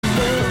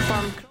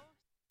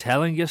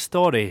telling your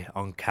story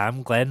on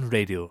Cam Glen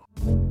Radio.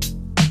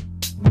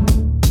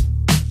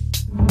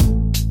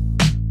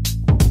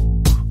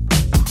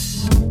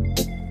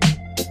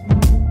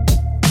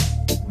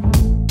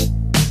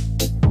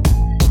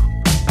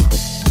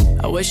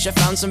 I wish I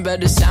found some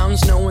better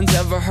sounds no one's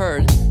ever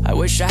heard. I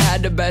wish I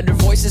had a better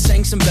voice that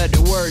sang some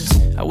better words.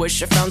 I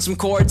wish I found some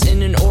chords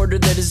in an order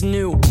that is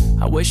new.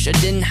 I wish I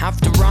didn't have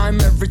to rhyme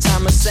every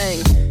time I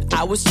sang.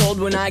 I was told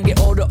when I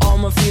get older all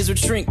my fears would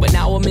shrink, but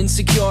now I'm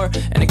insecure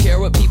and I care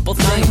what people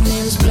think. My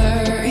name's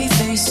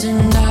Blurryface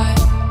and I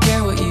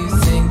care what you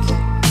think.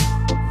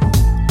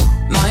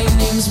 My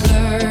name's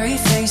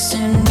Blurryface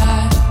and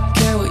I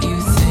care what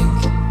you think.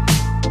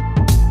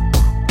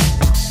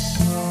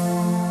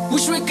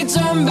 Wish we could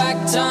turn back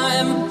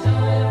time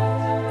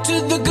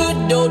to the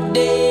good old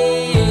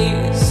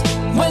days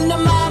when the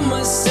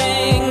mama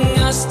sang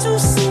us to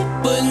sleep,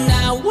 but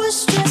now we're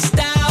stressed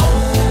out.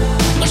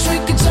 Wish we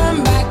could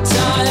turn back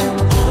time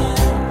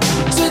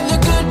to the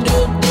good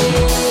old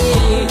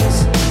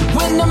days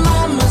when the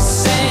mama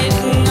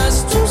sang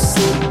us to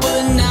sleep,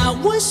 but now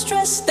we're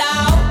stressed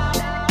out.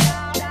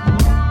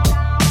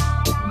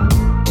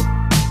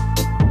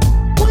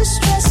 We're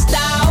stressed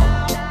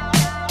out.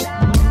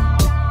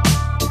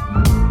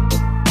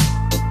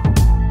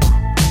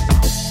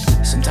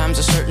 Sometimes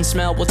a certain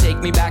smell will take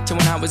me back to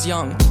when I was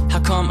young. How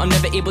come I'm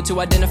never able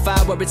to identify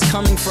where it's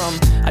coming from?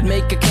 I'd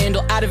make a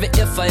candle out of it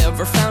if I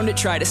ever found it.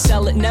 Try to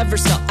sell it, never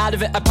sell out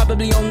of it. I'd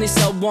probably only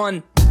sell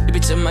one. Maybe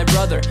to my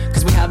brother,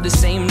 cause we have the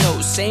same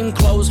nose, same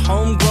clothes,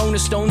 homegrown, a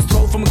stone's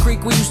throw from a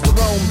creek we used to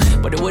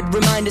roam. But it would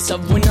remind us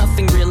of when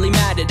nothing really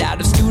mattered. Out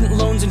of student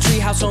loans and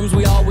treehouse homes,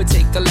 we all would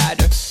take the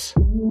ladder.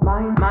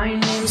 My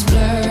name's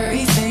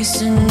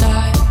Blurryface and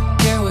I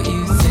care what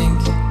you think.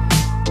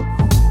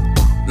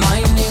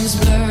 My name's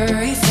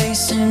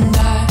Blurryface and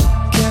I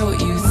care what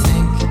you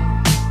think.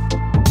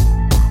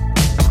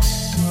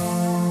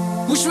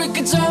 Wish we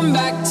could turn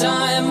back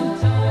time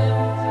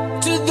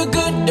to the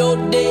good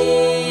old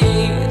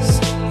days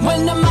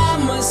when the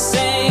mama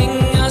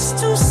sang us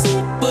to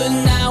sleep, but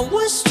now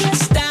we're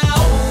stressed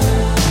out.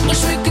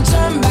 Wish we could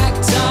turn back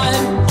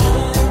time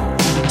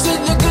to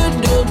the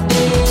good old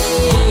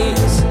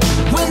days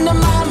when the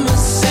mama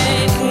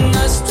sang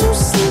us to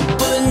sleep,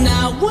 but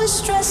now we're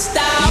stressed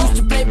out. Used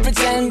to play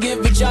pretend,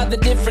 give each other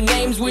different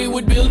names. We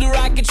would build a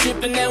rocket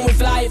ship and then we'd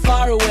fly it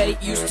far away.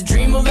 Used to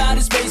dream of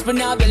outer space, but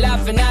now they're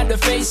laughing at the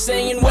face,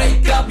 saying,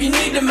 wake up, you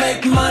need to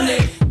make money.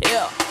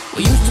 Yeah.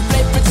 We used to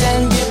play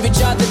pretend, give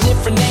each other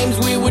different names.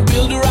 We would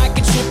build a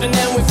rocket ship and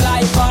then we'd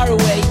fly it far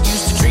away.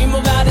 Used to dream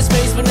of outer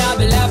space, but now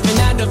they're laughing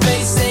at the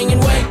face, saying,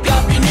 wake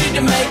up, you need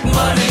to make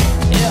money.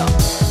 Yeah.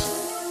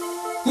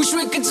 Wish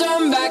we could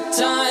turn back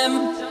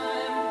time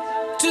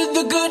to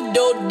the good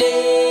old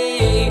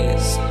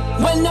days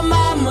when the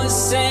mama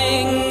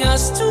sang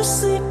us to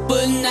sleep,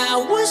 but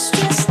now we're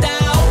stressed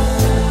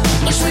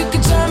out. Wish we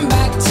could turn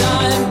back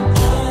time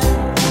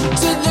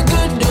to the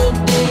good old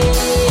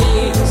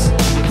days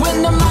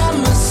when the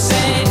mama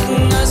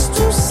sang us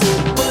to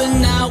sleep, but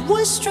now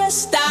we're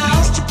stressed out.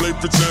 Used to play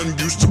pretend,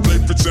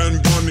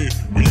 bunny.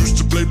 We used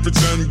to play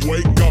pretend,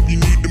 wake up, you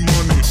need the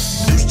money.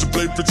 Used to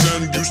play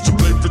pretend,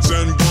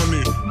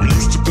 bunny. We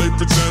used to play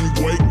pretend,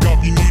 wake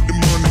up, you need the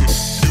money.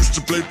 Used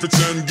to play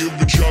pretend, give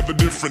each other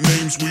different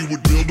names. We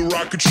would build a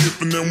rocket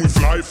ship and then we'd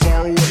fly it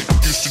far away.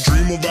 Used to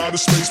dream of outer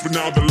space, but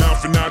now they're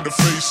laughing at the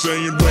face,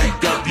 saying,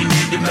 wake up, you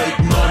need to make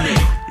money.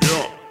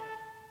 Yeah.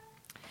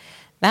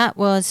 That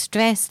was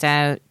Stressed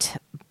Out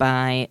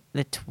by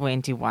the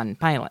 21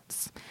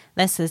 Pilots.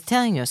 This is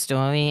Telling Your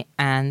Story,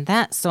 and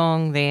that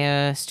song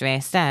there,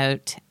 Stressed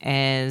Out,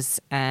 is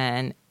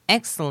an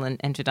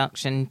excellent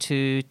introduction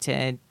to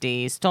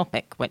today's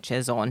topic, which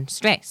is on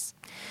stress.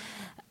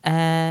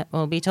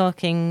 We'll be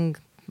talking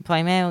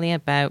primarily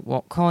about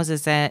what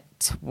causes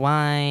it,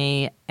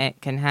 why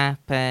it can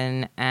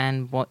happen,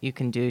 and what you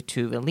can do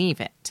to relieve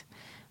it.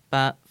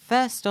 But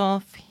first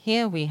off,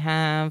 here we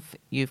have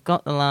You've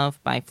Got the Love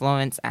by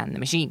Florence and the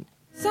Machine.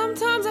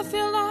 Sometimes I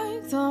feel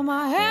like throw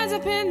my hands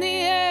up in the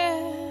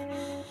air.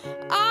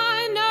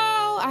 I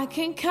know I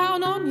can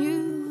count on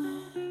you.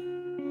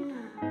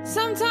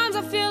 Sometimes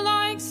I feel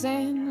like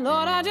saying,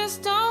 Lord, I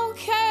just don't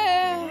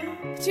care.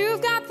 But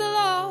you've got the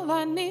love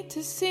I need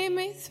to see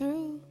me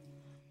through.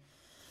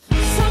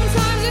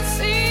 Sometimes it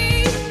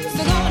seems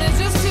the going is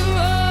just too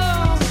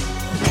rough,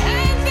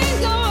 and things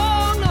go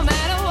wrong no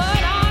matter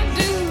what I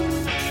do.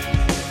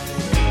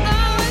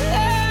 Now and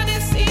then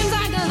it seems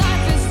like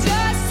life is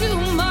just too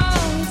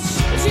much,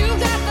 but you've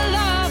got the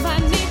love I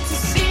need to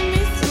see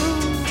me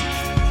through.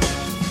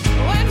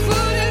 When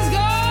food is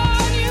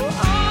gone, you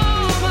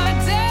are my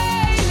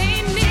daily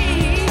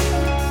need.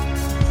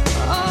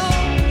 Oh,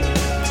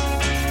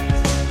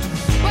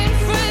 when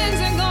friends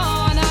are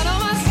gone, I know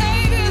my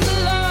Savior's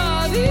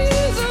love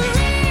is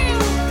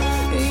real.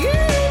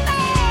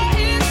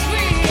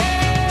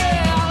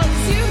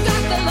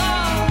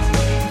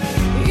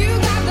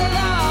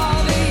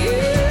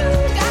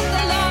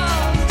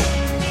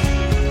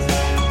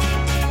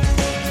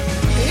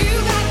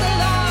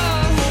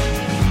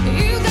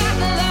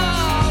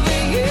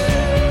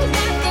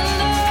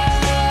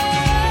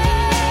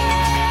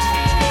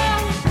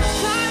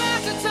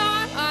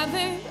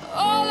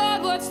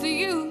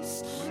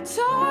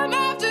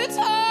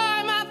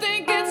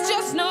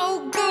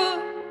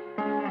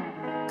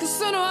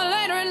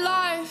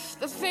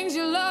 things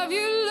you love,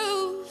 you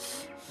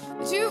lose.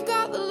 But you've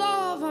got the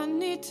love I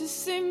need to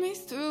see me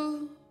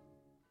through.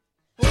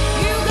 You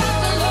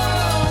got the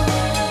love.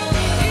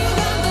 You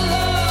got the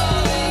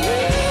love.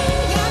 You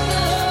got the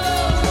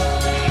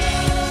love.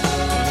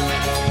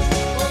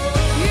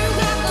 You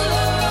got the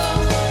love.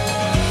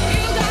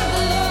 You got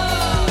the love. You got the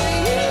love.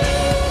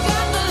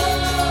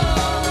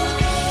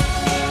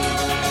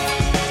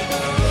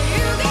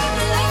 You got the love. You got the love. You got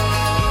the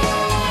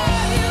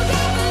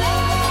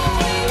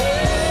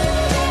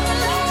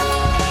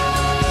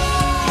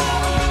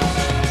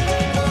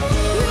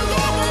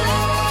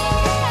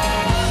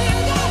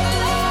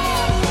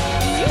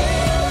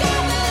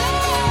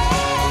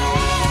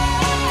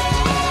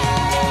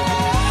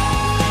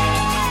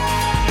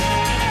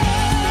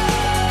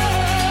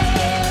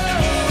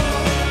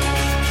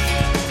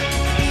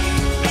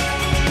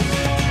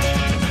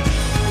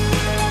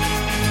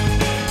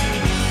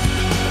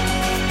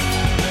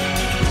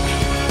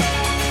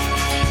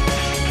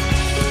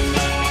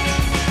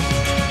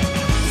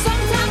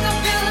Sometimes I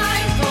feel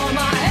like throw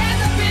my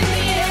hands up in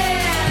the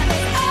air.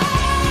 I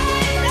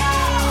know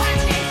I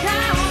can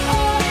count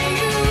on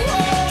you.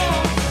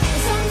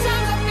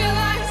 Sometimes I feel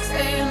like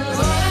saying,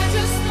 Lord, I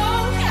just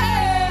don't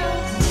care.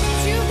 But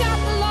you got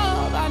the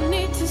love I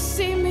need to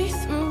see me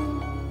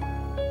through.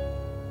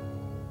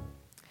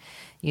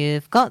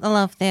 You've Got the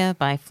Love there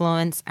by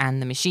Florence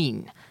and the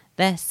Machine.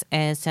 This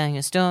is Telling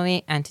Your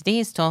Story, and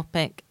today's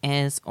topic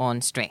is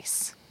on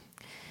stress.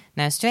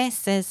 Now,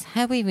 stress is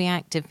how we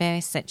react to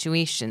various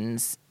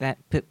situations that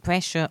put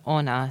pressure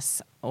on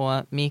us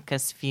or make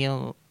us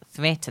feel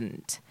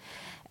threatened.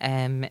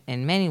 In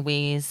many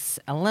ways,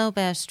 a little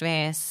bit of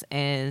stress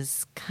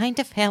is kind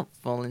of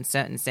helpful in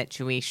certain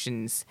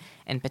situations.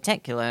 In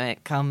particular,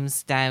 it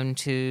comes down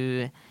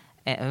to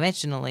it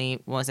originally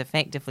was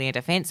effectively a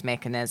defense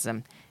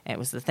mechanism. It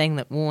was the thing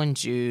that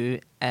warned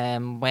you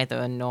whether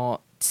or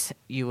not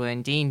you were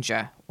in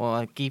danger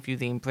or gave you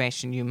the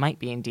impression you might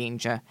be in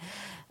danger.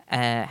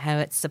 How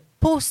it's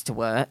supposed to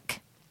work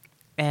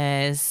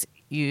is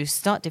you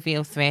start to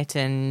feel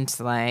threatened,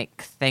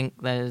 like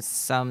think there's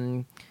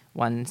someone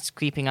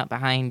creeping up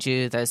behind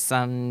you, there's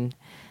some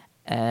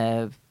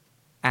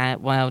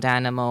wild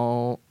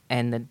animal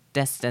in the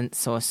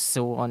distance or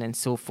so on and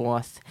so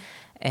forth.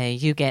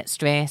 You get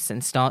stressed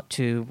and start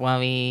to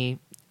worry,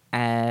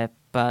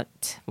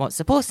 but what's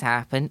supposed to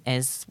happen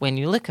is when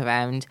you look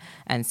around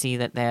and see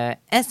that there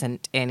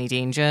isn't any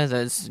danger,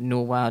 there's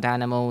no wild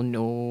animal,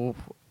 no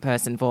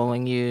person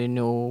following you,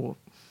 no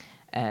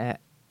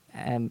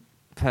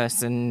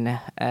person,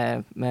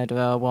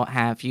 murderer, what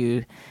have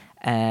you,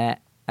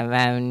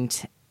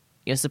 around,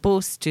 you're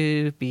supposed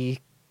to be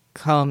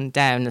calmed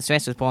down. The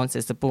stress response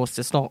is supposed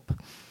to stop.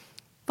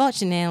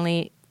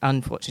 Unfortunately,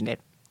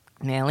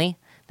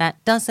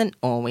 that doesn't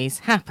always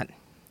happen.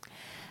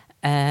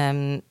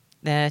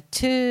 There are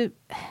two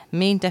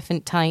main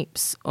different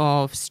types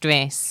of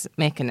stress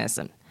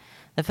mechanism.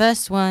 The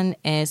first one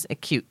is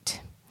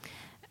acute.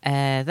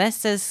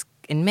 This is,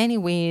 in many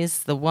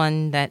ways, the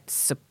one that's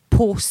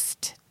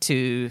supposed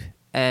to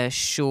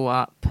show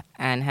up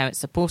and how it's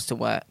supposed to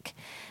work.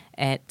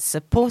 It's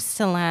supposed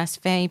to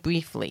last very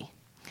briefly,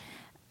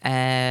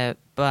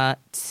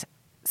 but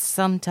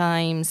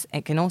sometimes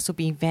it can also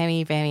be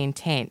very, very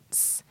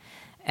intense.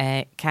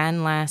 It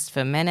can last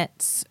for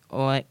minutes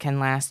or it can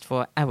last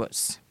for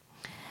hours.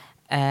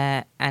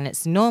 And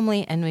it's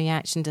normally in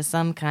reaction to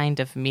some kind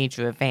of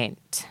major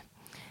event.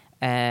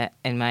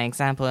 In my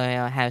example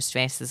of how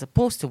stress is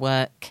supposed to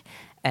work,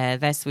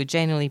 this would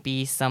generally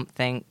be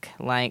something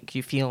like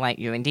you feel like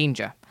you're in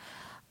danger.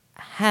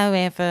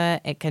 However,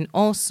 it can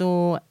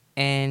also,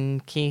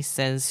 in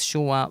cases,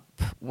 show up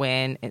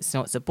when it's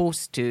not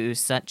supposed to,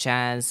 such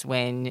as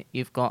when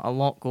you've got a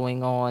lot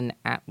going on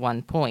at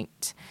one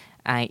point,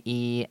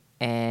 i.e.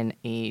 in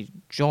a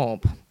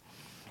job.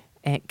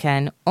 It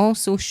can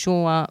also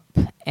show up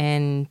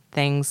in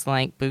things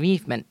like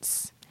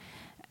bereavements.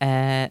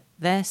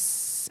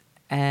 This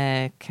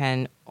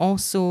can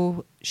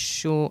also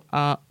show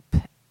up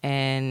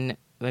in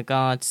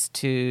regards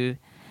to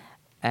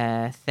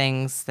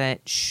things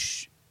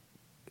that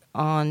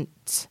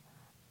aren't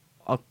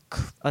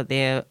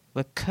they're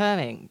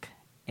recurring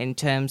in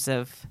terms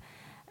of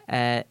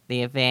the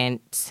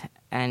event,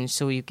 and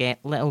so you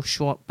get little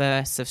short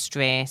bursts of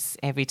stress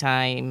every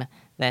time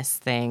this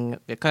thing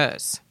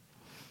recurs.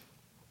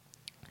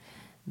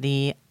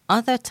 The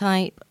other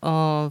type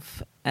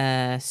of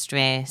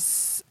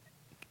stress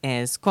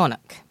is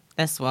chronic.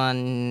 This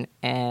one,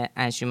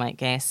 as you might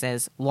guess,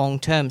 is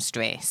long-term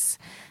stress.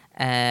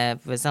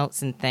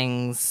 Results in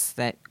things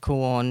that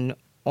go on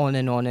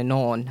and on and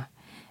on.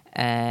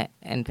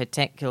 In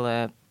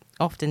particular,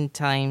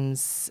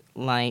 oftentimes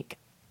like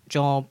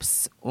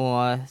jobs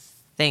or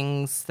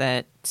things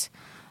that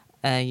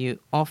you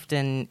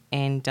often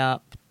end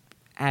up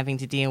having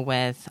to deal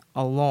with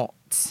a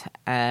lot,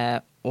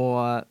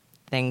 or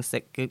things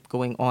that keep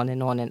going on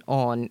and on and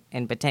on,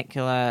 in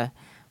particular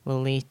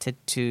related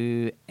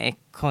to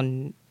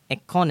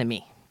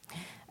economy,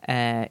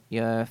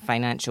 your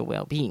financial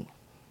well-being.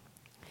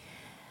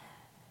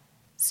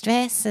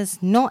 Stress is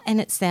not in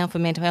itself a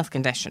mental health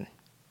condition,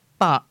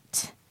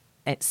 but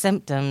its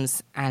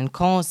symptoms and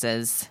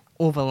causes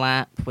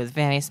overlap with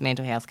various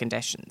mental health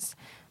conditions,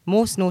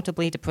 most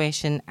notably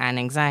depression and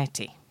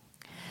anxiety.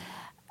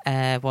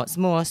 What's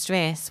more,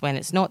 stress, when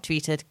it's not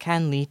treated,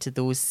 can lead to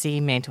those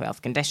same mental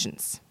health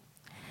conditions.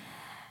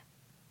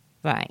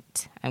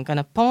 Right, I'm going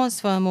to pause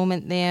for a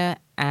moment there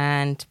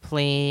and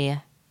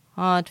play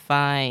Hard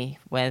Fi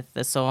with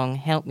the song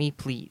Help Me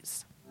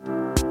Please.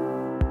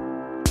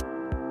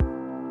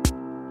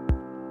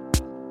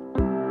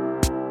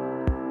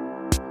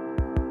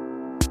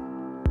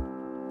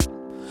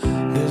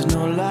 There's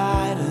no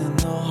light in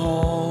the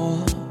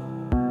hall.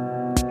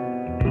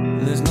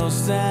 There's no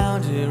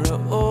sound here at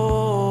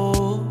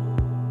all.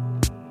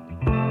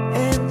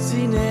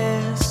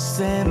 Emptiness,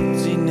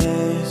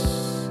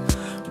 emptiness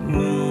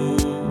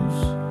rules.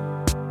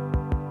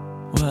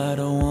 Well, I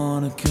don't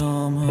wanna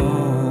come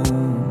home.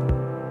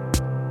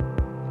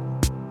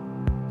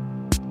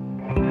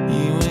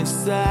 You ain't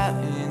sat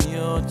in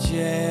your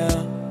chair.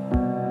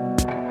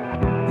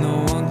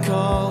 No one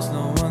calls,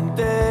 no one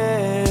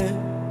there.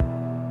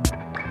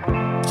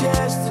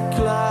 Just the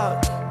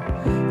clock,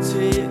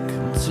 tick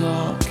and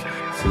talk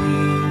to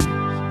you.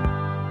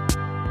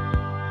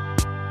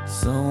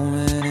 So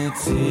many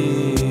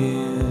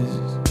tears.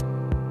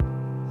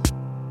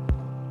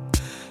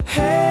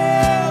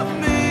 Help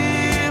me,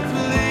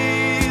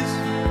 please.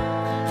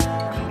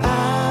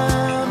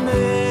 I'm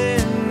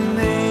in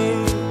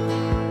need.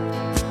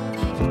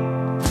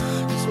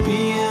 'Cause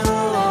being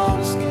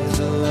alone scares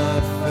the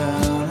life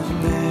out of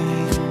me.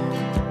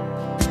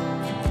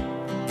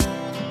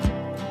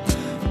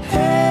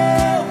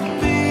 Help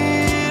me,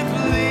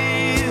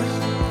 please.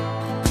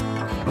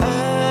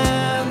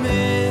 I'm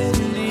in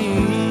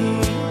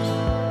need.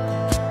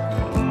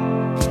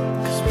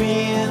 'Cause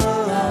being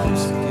alone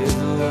scares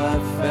the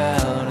life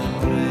out of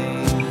me.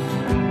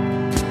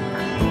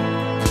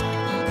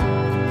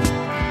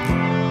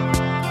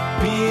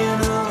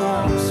 Being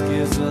alone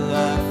scares the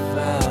life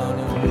out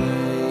of me.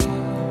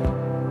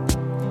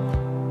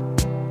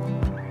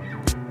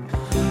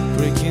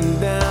 Breaking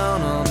down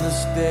on the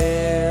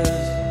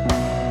stairs.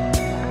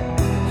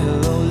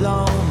 Hello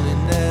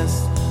loneliness,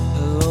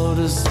 hello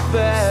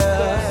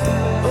despair.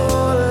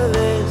 All of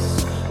this,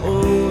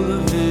 all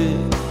of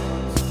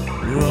it's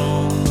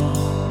wrong.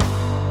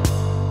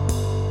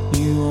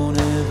 You won't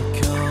ever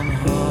come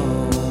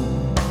home.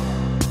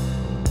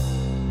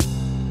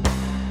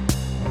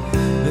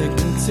 They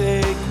can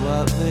take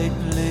what they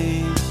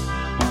please.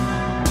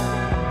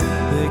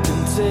 They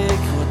can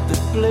take what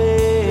they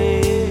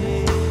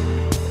please.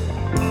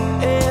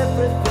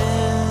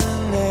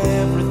 Everything,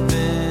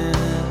 everything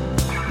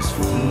is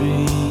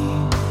free.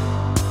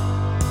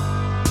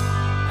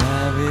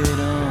 Have it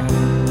on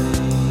me.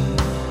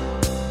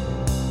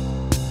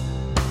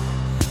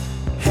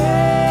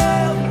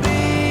 Help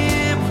me,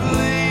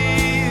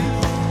 please.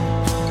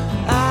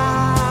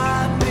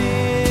 I'm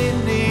in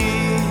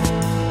need.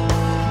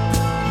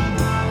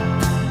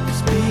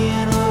 'Cause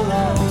being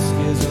alone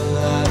scares the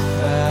life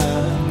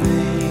out of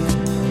me.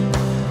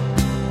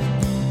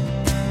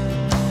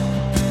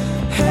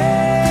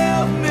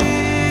 Help me,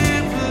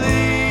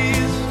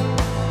 please.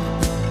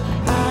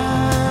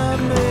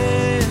 I'm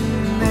in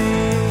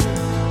need.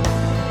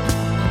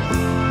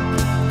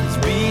 'Cause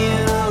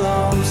being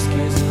alone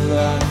scares the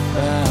life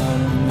out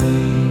of me.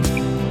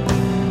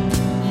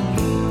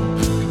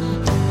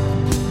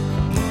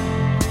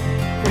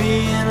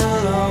 Being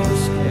alone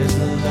scares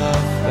the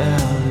life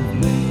out of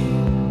me.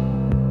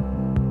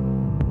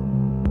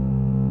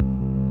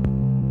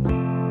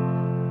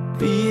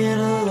 Being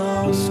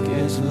alone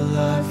scares the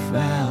life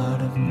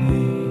out of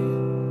me.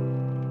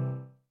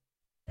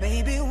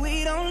 Baby, we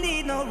don't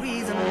need no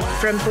reason why.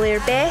 From Blair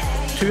Beth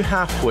to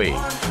Halfway,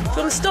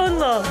 from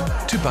Stonelaw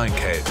to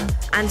Bankhead.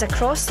 and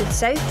across the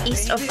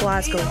southeast of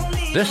Glasgow.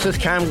 This is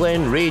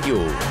Camglen Radio,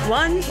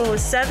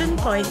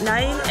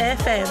 107.9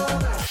 FM.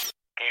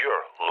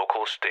 your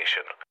local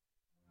station.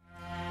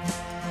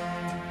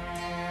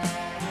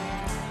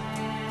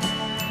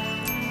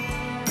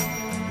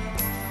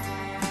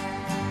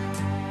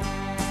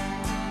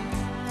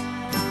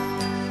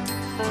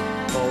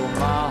 Oh,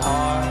 my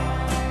heart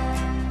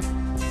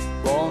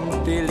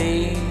won't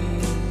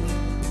believe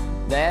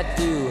that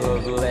you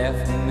have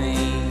left me.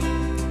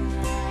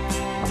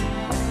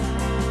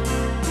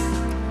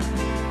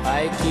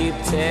 I keep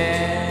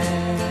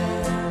telling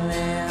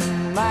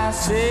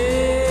myself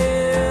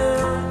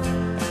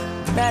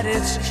that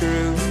it's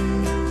true.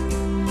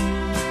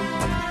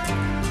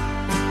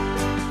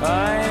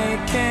 I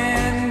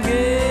can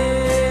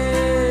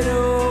get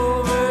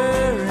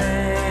over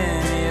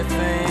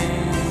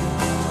anything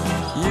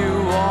you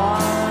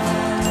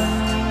want,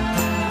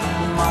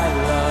 my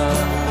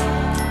love,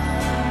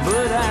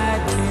 but I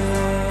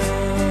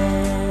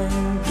can't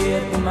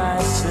get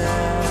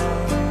myself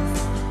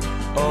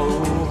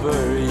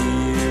over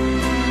you.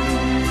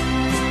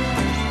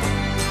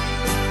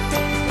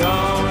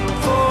 Don't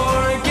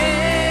forget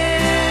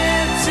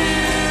to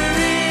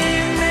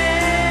remember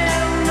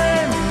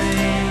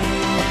me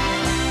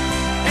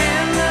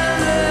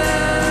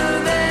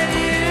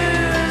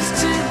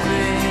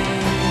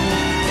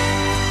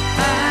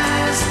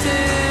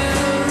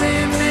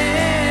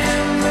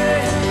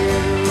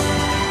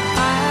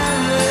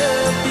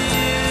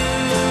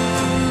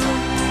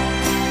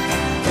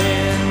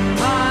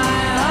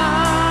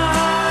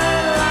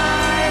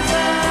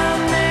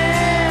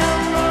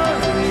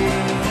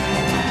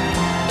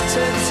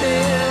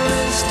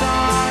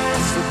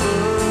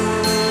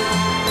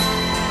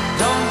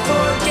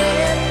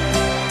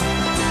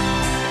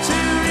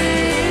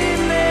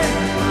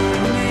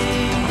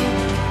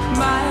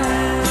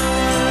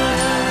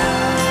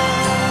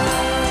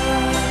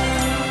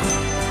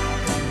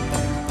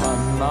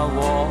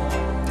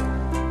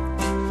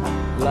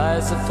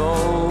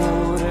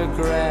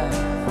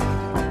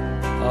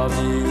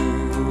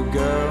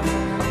girl.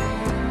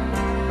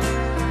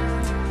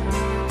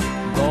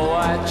 Though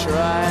I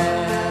try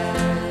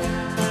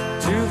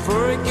to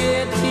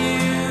forget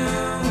you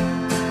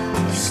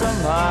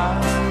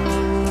somehow,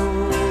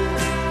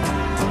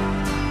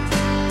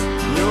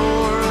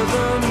 you're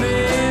the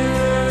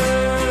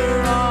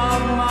mirror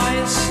of my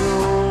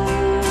soul.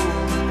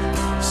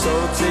 So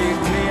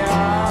take me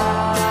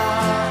out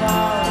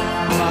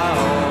of my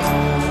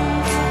home.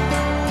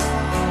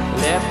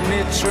 Let me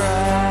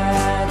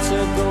try to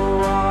go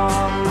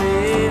on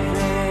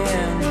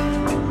living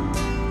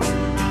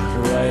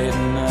right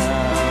now.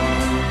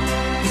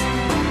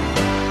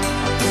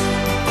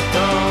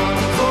 Don't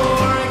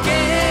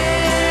forget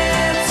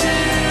to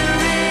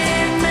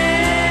remember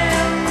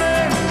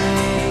me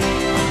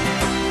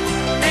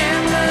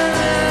and the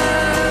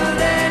love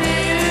that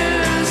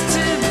used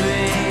to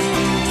be.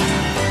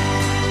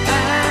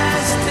 I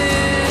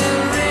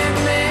still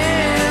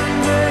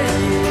remember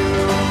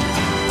you.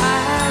 I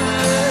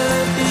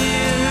love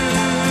you.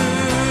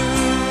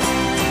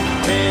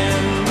 In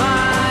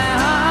my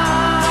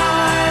heart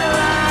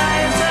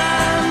lies a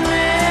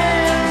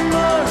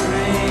memory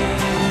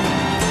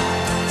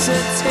to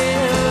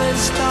tell the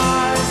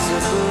stars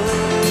above.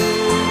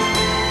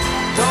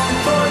 Don't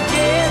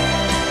forget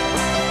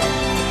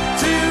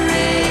to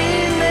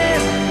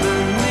remember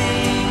me,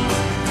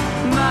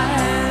 my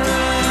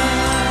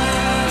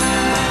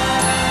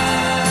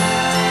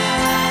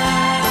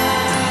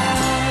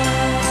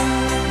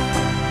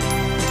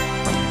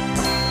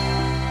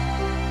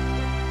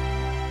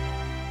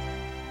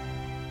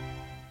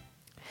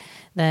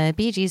The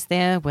Bee Gees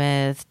there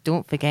with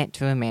Don't Forget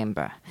to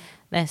Remember.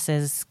 This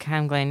is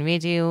Cam Glen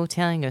Radio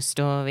telling your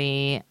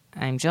story.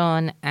 I'm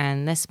John,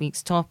 and this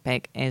week's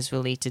topic is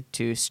related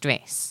to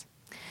stress.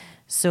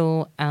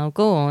 So I'll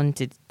go on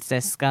to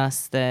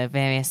discuss the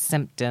various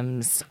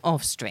symptoms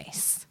of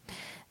stress.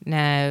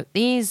 Now,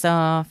 these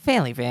are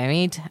fairly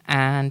varied,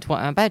 and what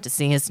I'm about to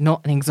say is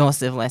not an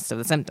exhaustive list of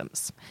the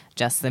symptoms,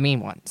 just the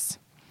main ones.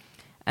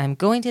 I'm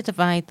going to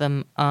divide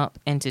them up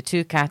into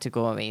two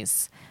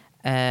categories.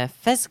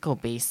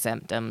 Physical-based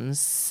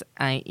symptoms,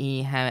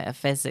 i.e. how it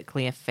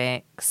physically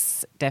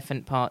affects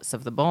different parts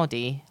of the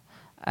body,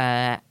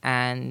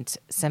 and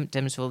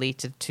symptoms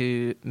related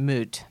to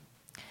mood.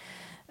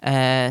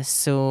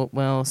 So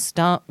we'll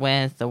start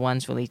with the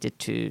ones related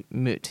to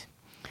mood.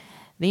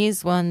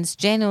 These ones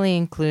generally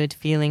include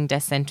feeling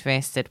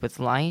disinterested with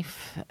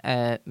life,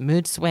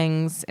 mood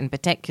swings, in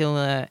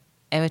particular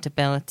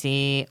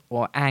irritability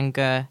or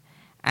anger,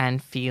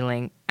 and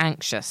feeling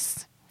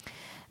anxious.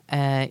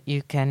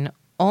 You can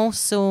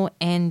also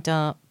end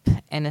up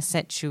in a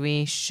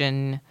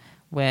situation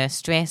where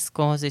stress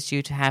causes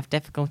you to have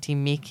difficulty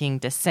making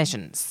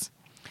decisions.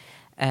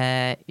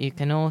 You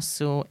can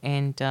also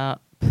end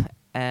up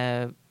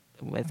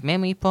with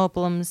memory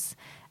problems,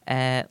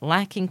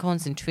 lacking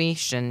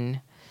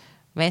concentration,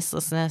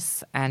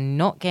 restlessness, and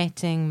not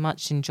getting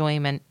much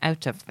enjoyment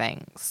out of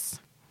things.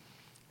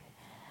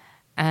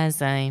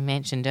 As I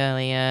mentioned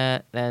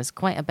earlier, there's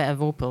quite a bit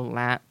of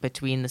overlap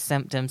between the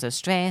symptoms of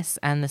stress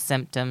and the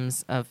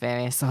symptoms of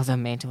various other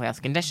mental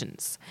health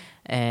conditions.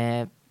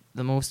 The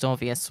most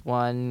obvious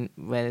one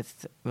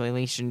with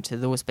relation to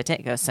those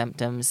particular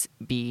symptoms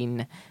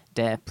being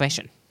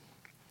depression.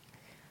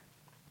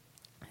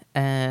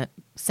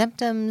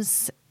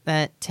 Symptoms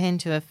that tend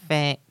to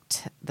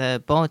affect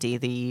the body,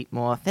 the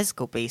more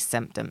physical-based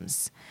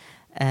symptoms,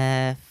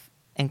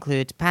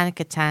 include panic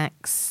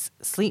attacks,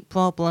 sleep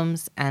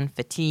problems and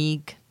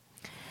fatigue,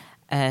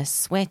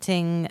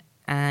 sweating,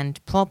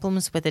 and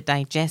problems with the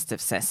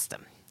digestive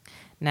system.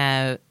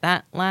 Now,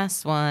 that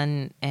last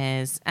one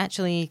is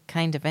actually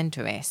kind of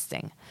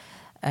interesting.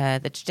 The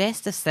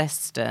digestive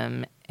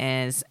system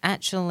is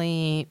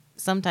actually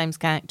sometimes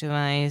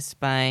characterized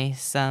by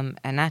some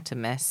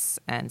anatomists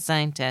and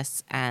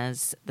scientists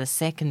as the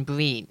second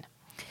brain.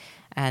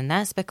 And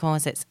that's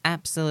because it's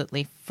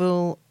absolutely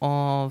full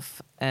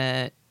of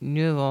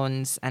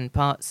neurons and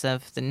parts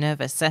of the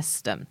nervous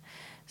system.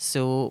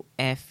 So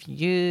if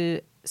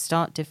you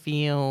start to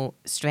feel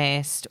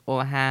stressed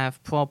or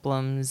have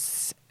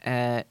problems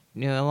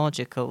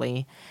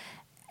neurologically,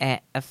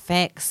 it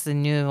affects the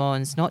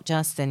neurons not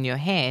just in your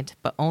head,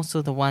 but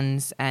also the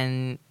ones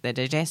in the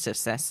digestive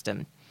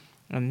system.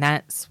 And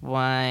that's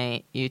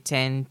why you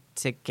tend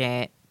to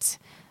get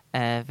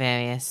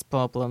various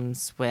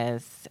problems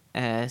with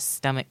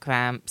stomach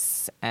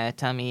cramps,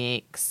 tummy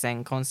aches,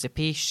 and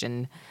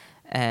constipation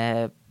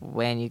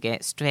when you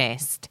get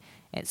stressed.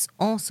 It's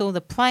also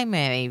the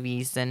primary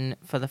reason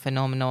for the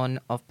phenomenon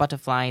of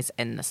butterflies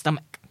in the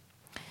stomach.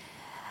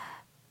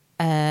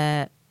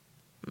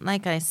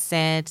 Like I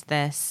said,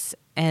 this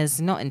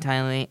is not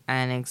entirely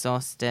an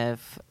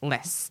exhaustive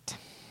list.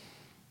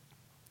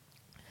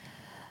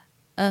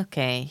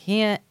 Okay,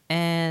 here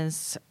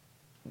is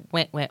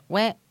Wet, Wet,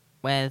 Wet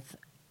with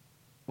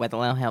a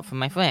little help from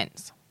my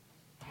friends.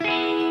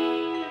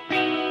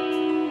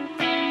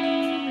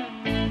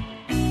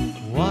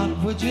 What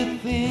would you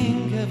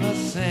think if I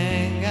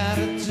sang out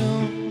of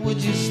tune?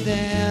 Would you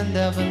stand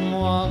up and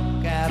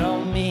walk out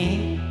on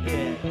me? Yeah.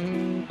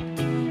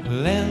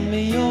 Lend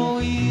me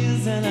your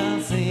ears and I'll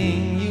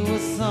sing you a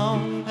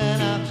song,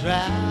 and I'll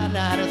try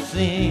not to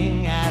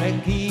sing out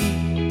of key.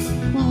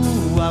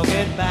 Ooh, I'll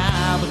get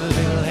by with a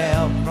little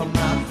help from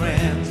my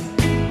friends.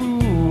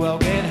 Ooh, I'll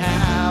get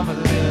high with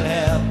a little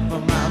help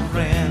from my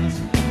friends.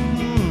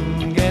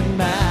 Get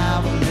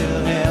by with a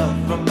little help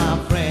from my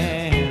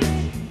friends.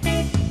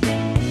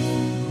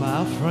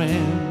 My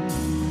friends.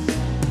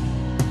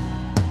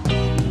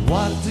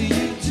 What do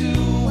you do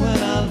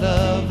when our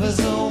love is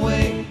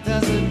away?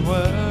 Does it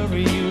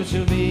worry you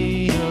to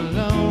be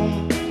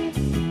alone?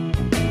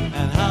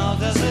 And how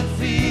does it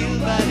feel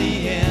by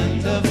the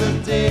end of the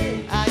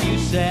day? Are you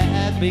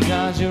sad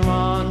because you're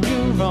on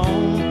your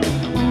own?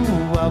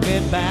 Ooh, I'll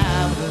get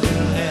by with a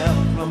little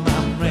help from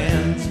my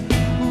friends.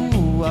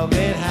 Ooh, I'll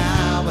get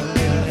high with a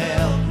little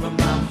help from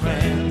my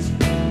friends.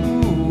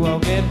 Ooh, I'll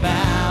get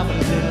by with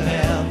a little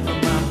help from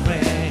my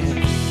friends.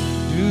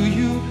 Do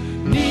you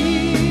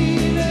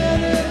need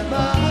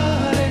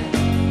anybody?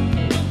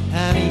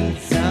 I need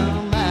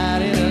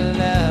somebody to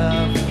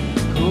love.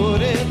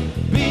 Could it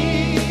be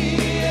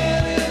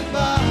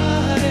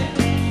anybody?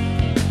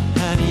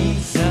 I need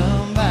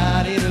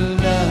somebody to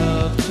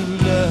love, to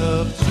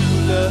love, to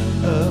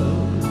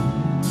love.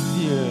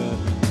 Yeah.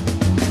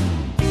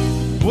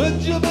 Would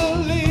you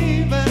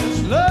believe in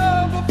this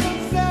love of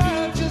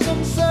just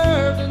I'm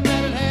certain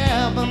that it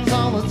happens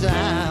all the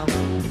time.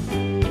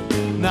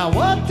 Now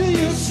what do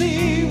you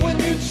see when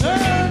you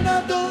turn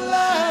up the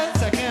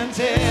lights? I can't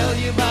tell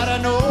you, but I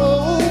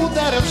know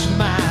that it's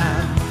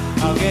mine.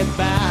 I'll get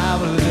by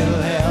with a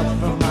little help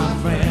from my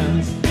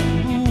friends.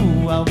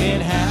 Ooh, I'll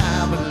get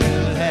high with a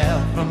little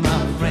help from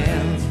my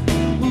friends.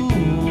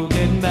 Ooh,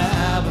 get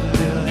by with a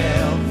little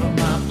help from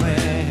my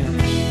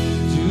friends.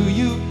 Do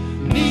you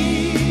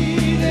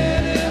need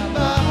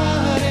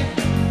anybody?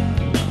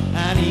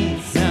 I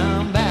need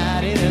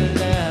somebody to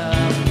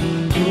love.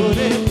 Could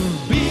it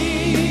be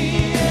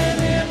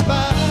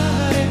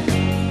anybody?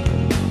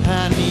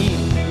 I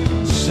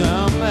need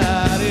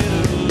somebody to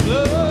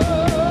love.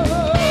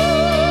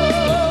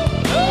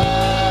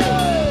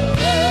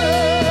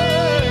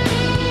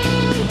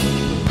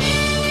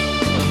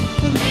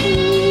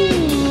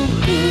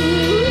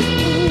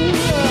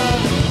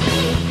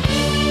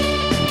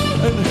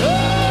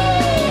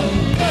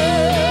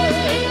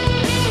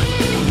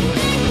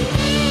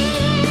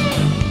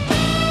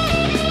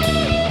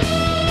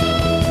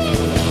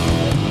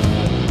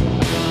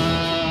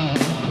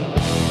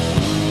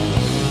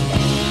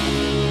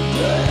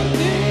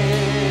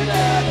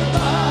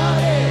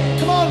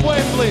 Come on,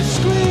 Wembley,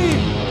 scream!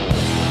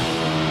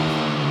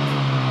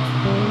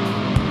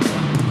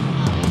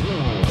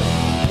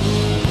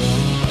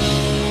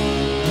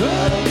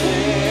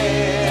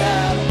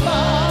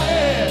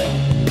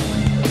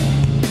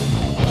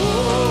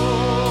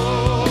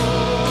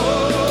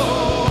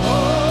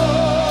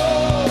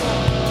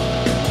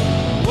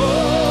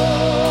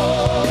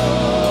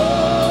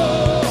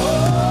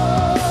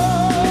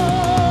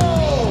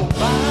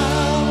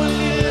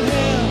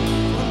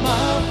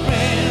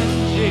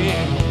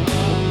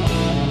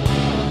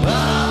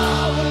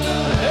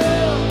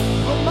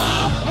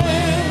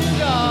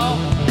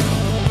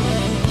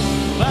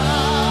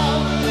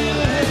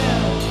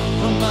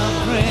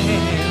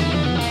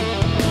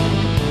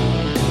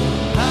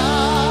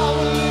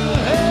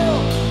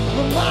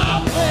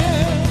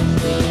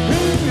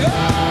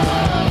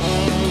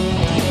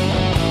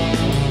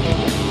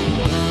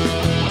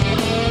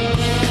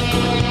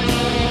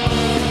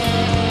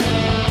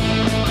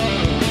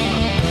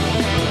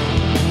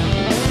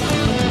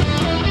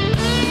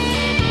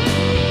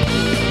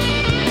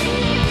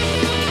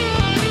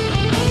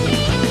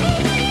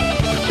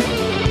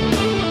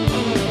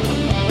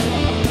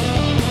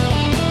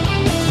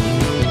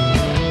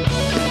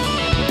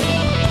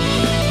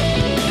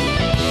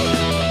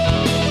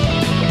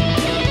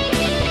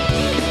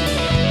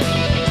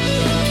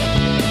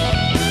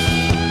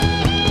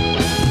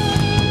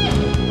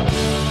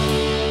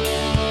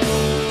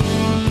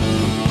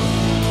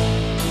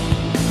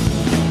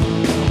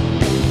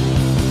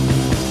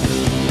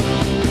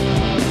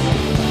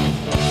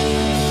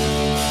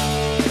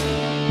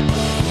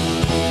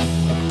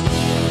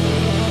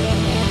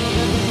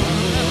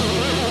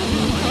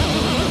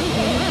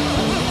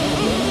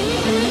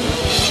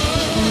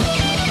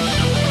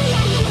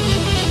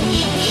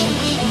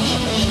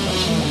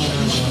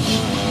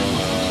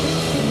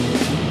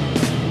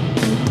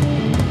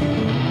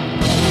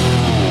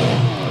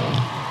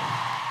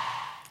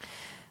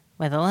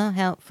 With a little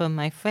help from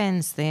my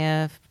friends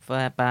there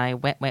by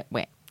Wet Wet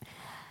Wet.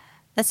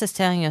 This is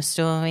Telling Your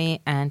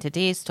Story, and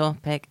today's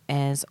topic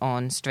is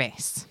on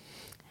stress.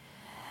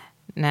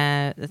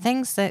 Now, the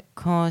things that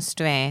cause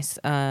stress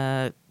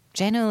are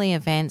generally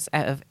events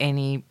out of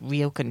any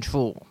real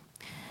control.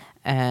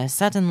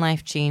 Sudden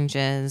life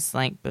changes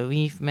like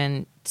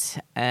bereavement,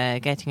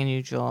 getting a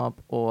new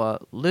job, or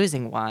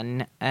losing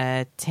one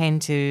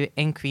tend to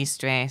increase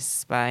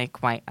stress by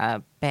quite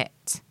a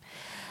bit.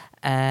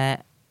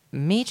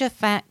 Major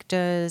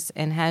factors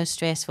in how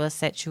stressful a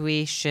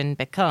situation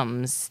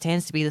becomes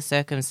tends to be the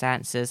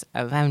circumstances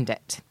around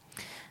it.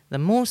 The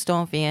most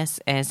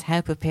obvious is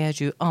how prepared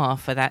you are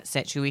for that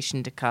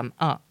situation to come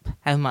up,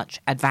 how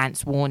much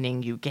advance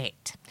warning you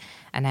get,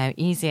 and how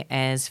easy it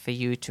is for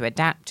you to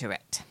adapt to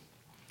it.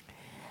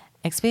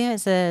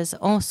 Experience is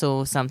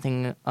also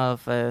something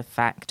of a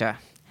factor.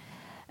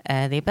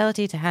 The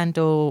ability to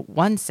handle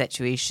one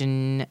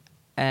situation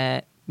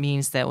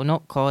means that it will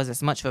not cause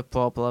as much of a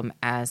problem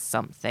as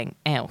something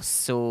else.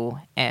 So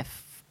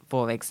if,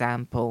 for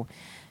example,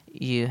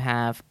 you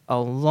have a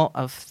lot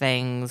of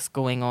things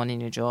going on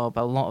in your job,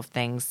 a lot of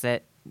things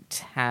that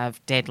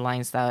have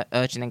deadlines that are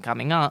urgent and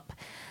coming up,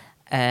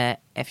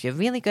 if you're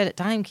really good at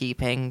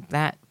timekeeping,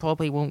 that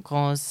probably won't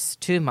cause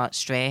too much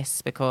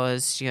stress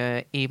because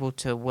you're able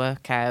to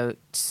work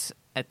out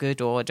a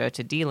good order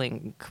to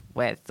dealing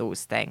with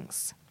those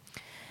things.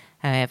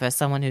 However,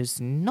 someone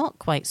who's not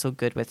quite so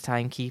good with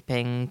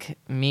timekeeping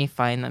may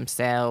find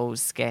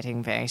themselves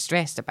getting very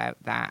stressed about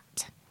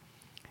that.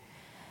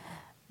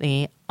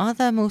 The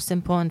other most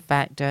important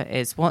factor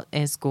is what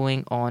is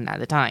going on at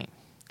the time.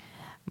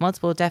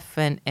 Multiple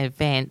different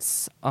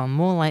events are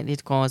more likely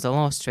to cause a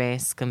lot of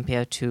stress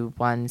compared to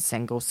one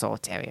single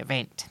solitary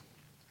event.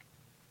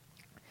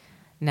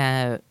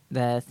 Now,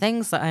 the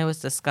things that I was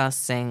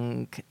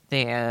discussing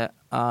there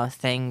are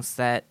things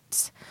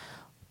that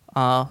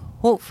are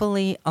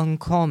hopefully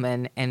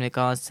uncommon in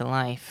regards to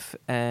life,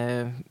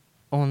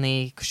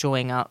 only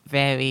showing up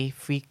very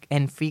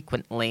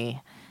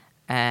infrequently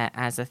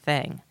as a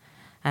thing.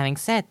 Having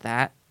said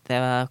that,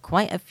 there are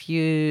quite a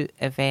few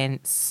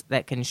events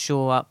that can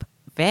show up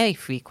very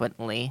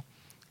frequently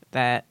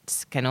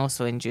that can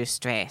also induce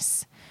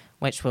stress,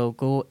 which we'll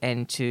go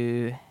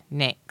into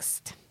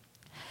next.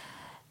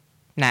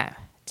 Now,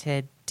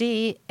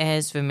 today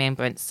is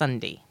Remembrance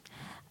Sunday.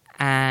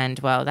 And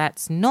while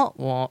that's not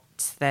what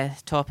the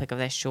topic of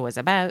this show is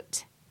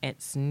about,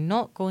 it's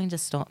not going to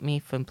stop me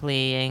from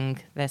playing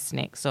this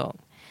next song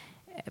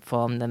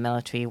from the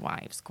Military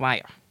Wives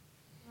Choir.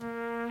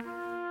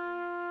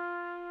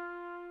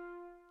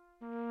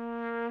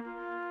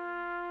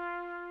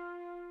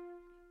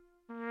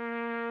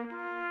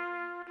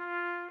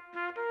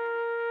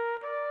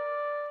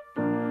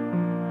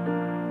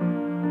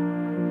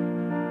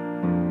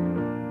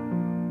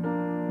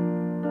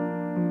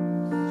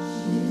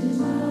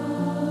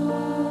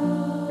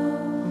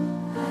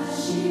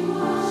 She would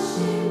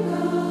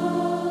ever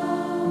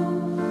hold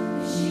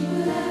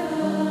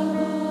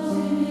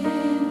him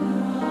in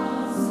her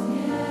arms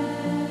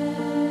again.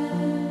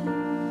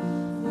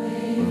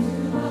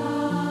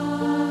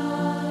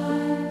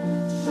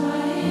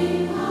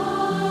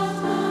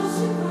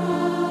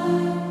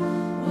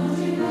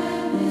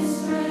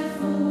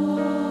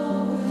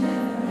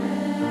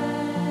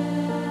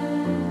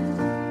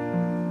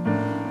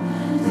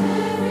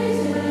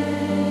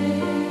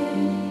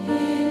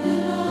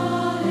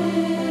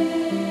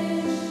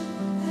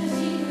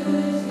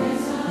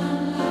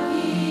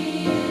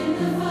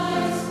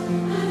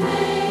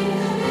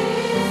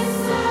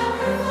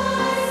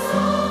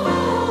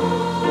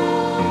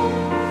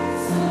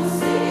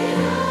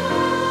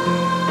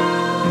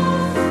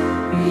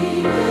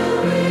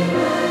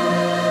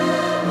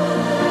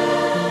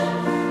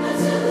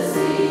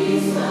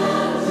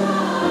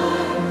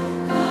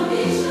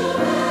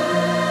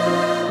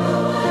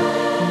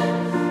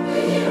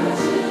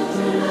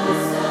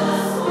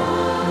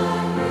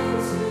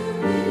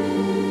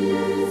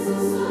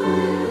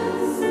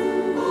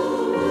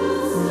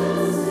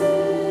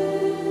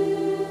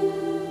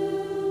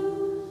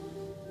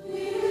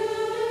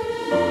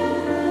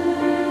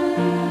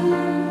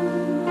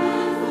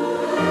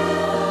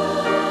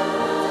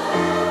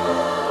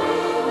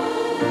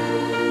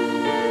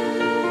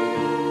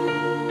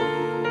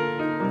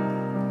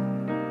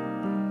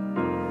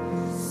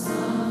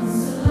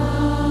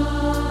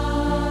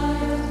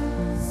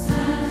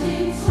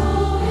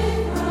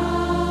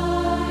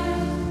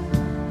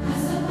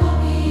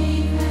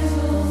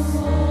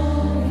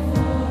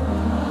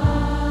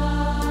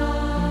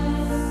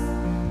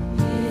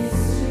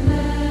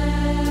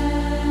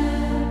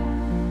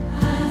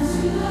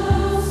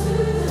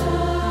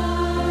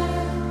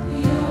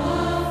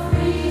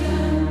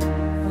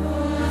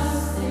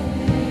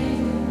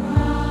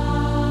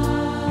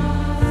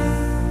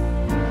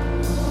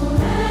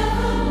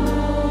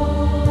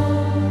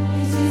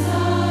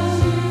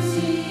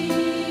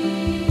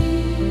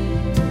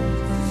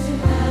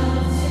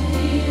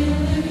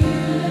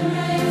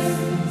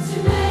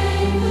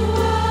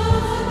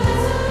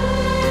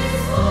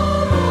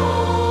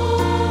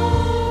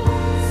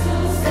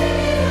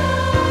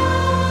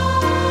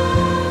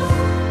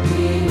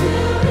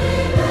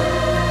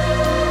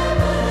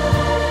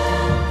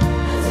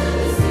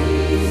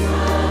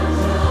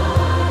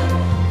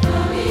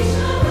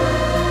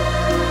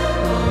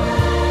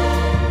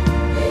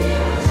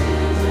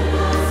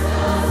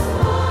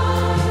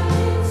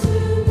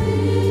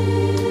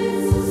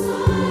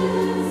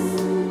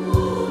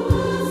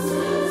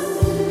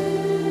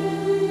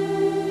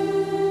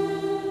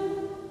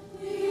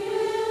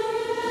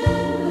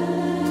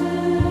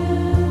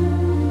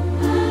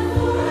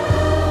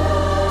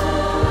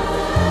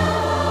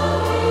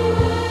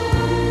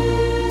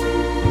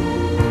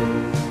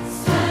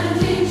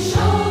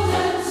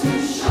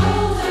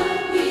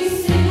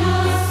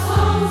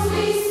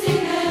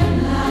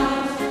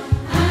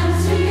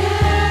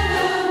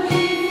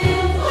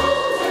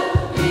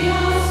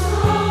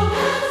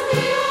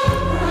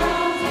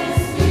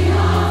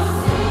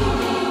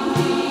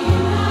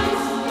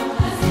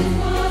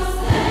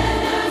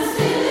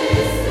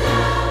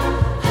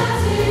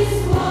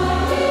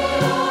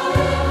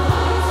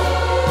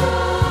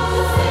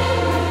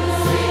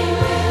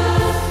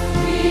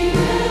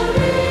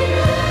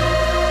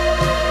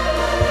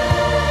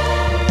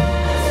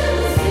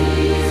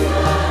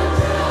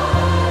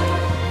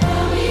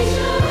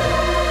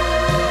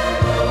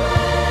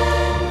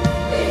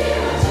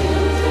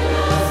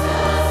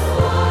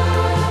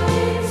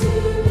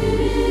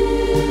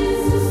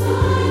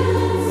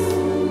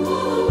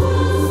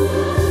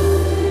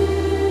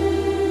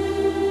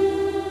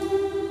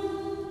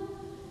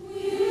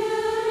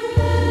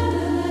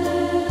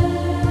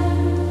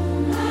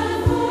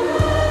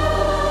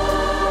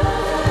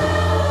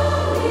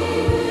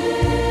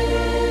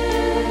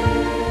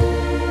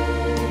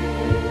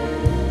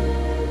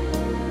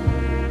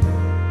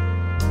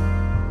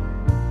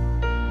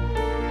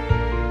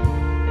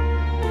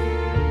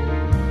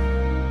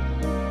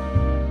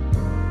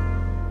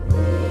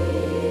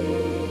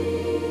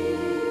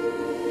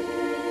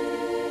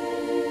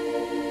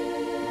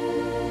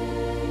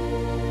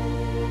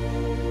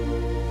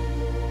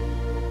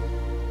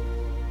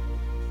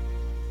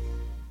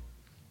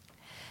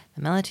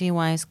 Melody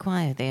Wise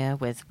Choir there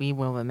with We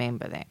Will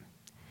Remember Them.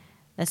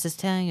 This is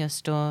Telling Your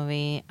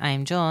Story.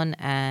 I'm John,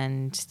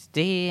 and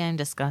today I'm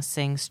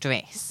discussing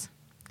stress.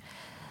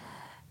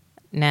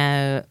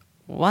 Now,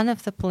 one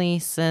of the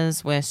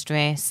places where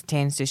stress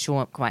tends to show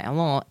up quite a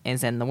lot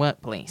is in the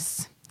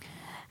workplace.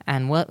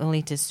 And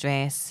work-related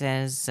stress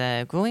is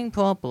a growing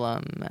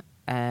problem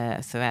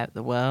throughout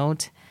the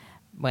world,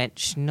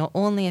 which not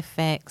only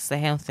affects the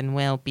health and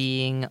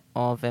well-being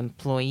of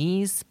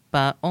employees,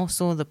 but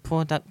also the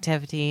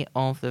productivity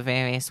of the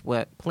various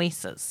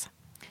workplaces.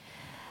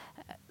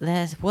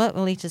 The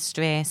work-related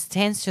stress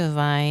tends to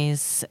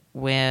arise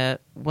where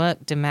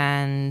work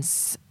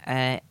demands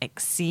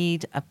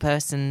exceed a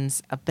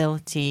person's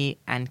ability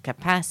and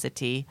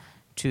capacity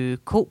to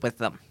cope with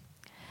them.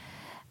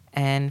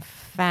 In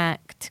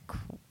fact,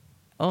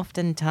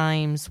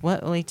 oftentimes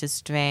work-related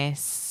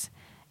stress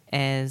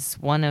is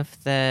one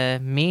of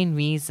the main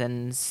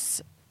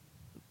reasons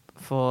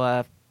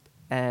for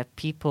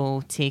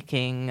people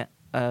taking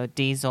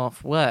days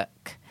off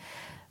work.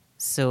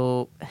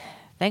 So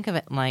think of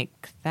it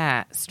like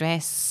that.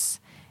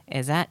 Stress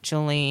is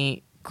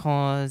actually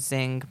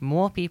causing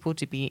more people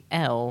to be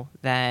ill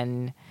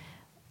than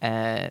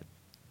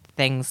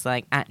things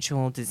like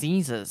actual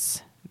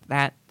diseases.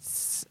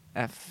 That's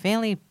a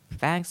fairly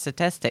bad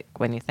statistic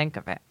when you think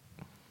of it.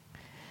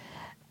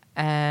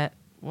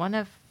 One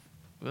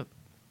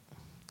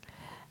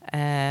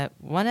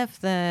of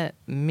the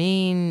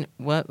main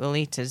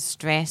work-related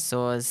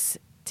stressors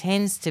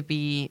tends to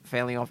be,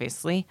 fairly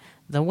obviously,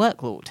 the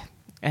workload.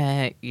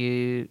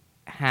 You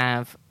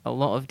have a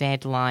lot of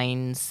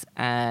deadlines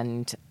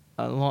and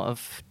a lot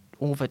of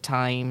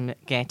overtime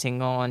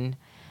getting on,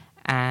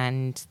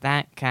 and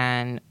that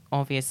can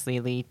obviously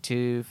lead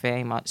to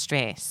very much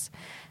stress.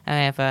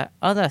 However,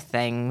 other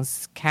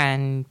things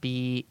can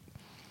be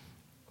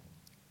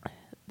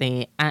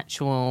the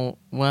actual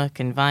work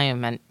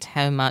environment,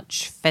 how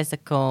much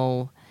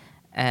physical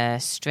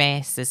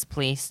stress is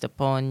placed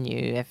upon you.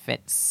 If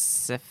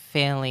it's a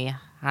fairly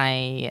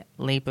high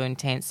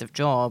labour-intensive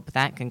job,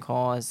 that can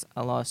cause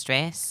a lot of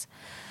stress.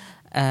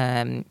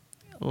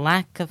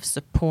 Lack of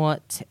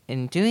support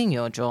in doing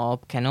your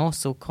job can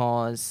also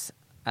cause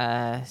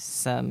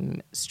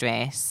some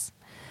stress,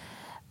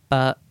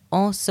 but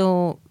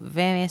also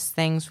various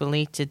things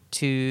related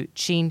to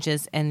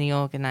changes in the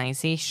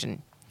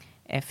organisation.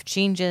 If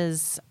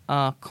changes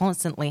are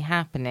constantly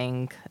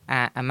happening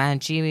at a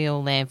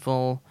managerial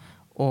level,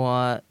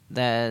 or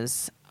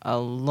there's a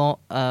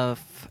lot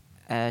of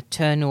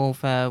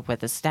turnover with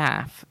the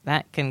staff,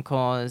 that can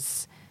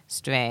cause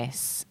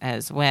stress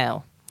as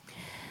well.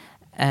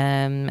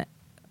 A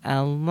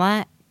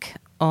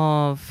lack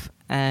of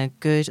a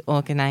good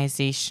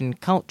organisation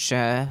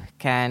culture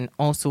can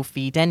also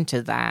feed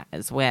into that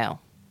as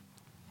well.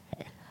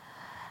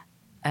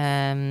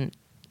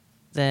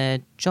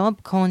 The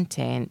job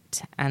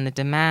content and the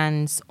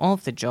demands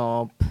of the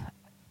job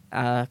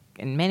are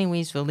in many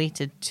ways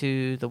related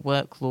to the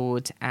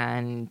workload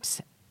and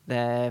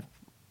the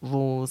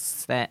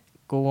roles that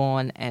go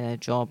on in a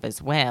job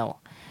as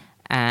well.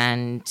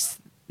 And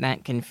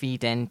that can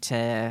feed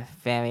into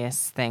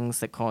various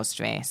things that cause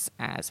stress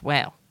as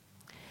well.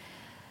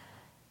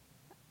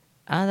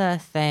 Other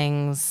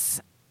things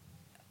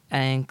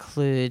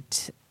include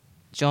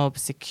job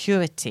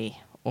security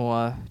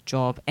or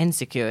job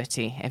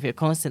insecurity. If you're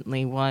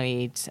constantly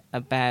worried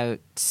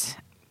about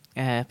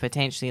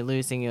potentially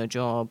losing your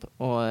job,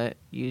 or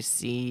you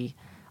see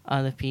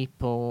other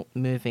people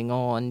moving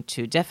on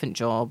to different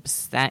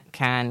jobs, that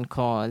can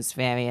cause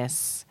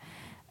various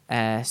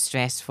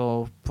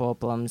stressful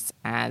problems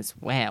as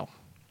well.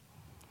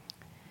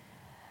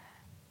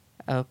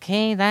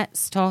 Okay,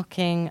 that's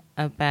talking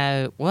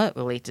about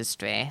work-related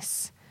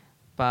stress.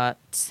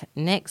 But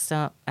next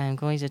up, I'm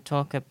going to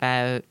talk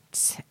about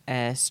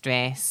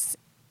stress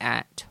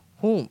at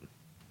home.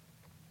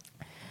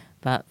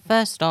 But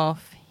first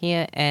off,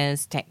 here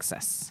is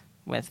Texas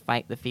with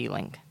Fight the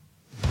Feeling.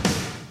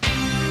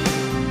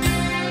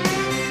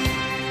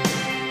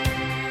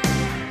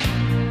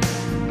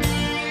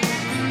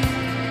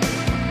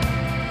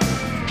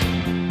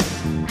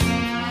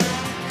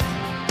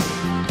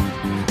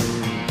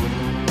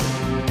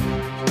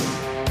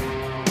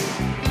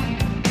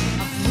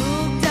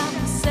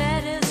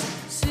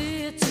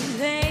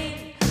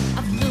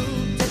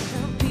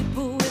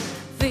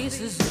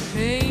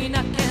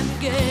 I can't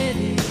forget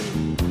it.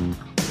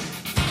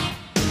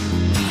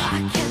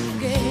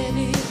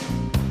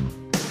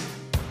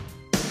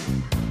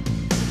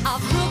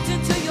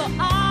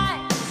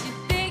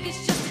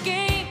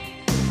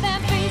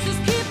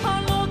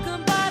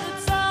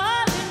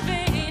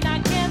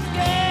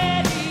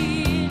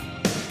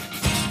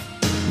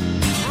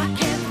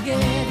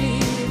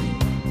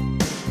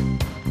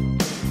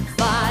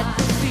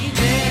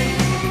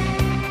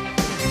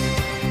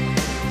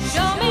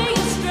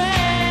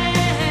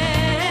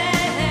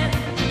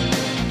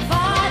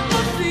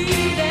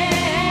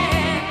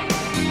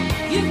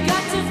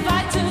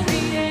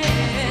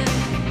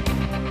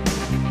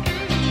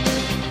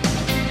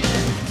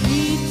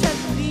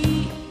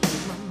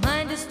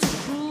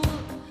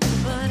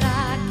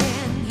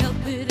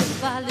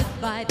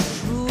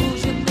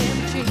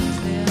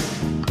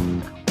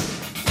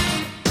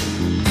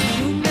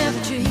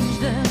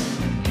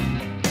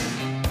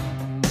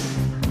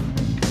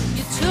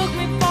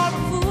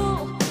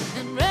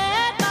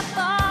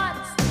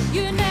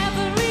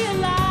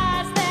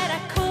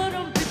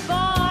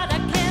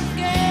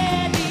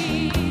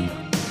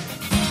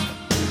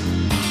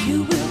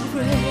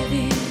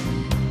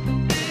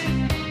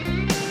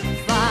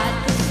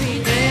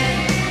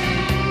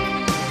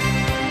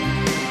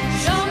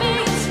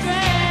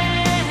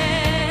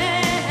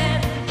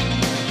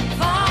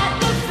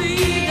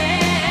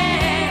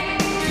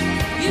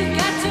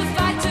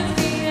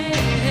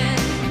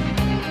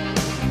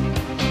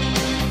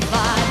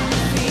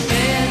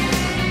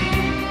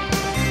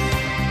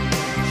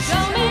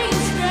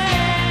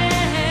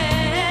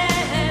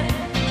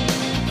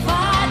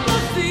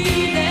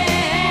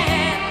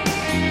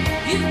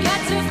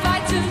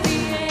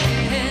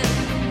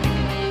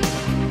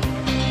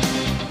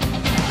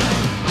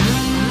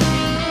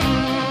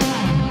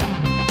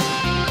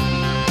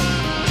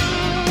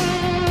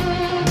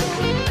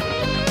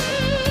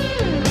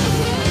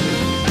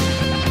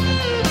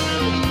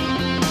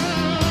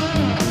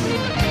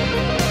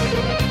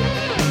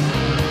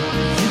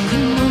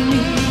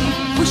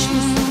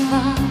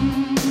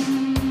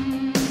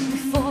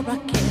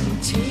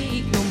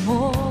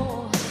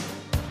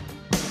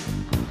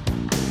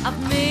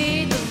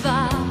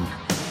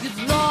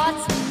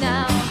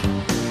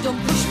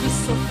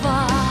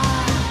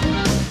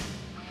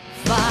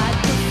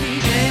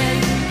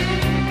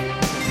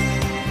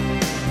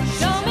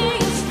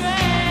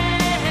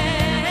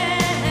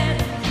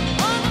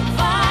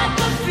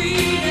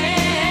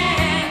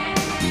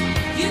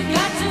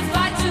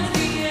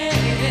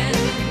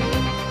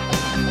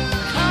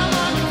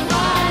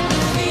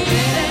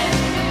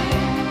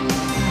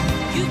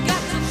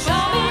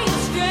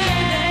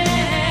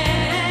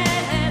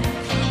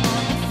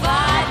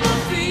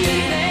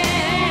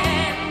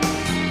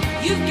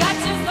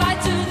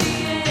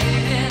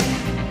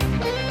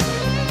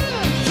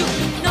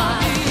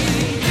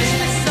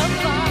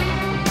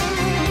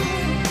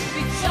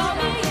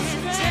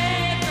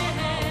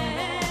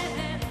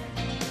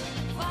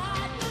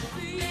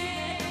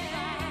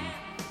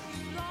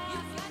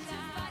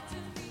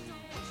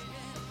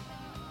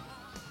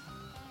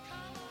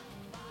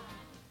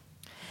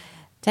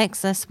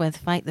 Text us with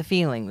Fight the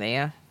Feeling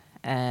there.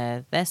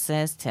 This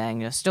is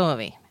Telling Your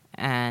Story,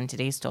 and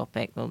today's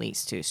topic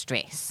relates to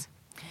stress.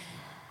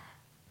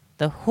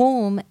 The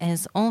home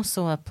is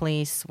also a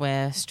place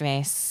where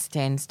stress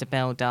tends to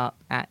build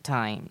up at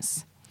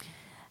times.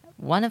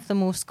 One of the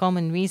most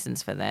common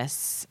reasons for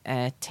this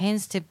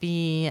tends to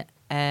be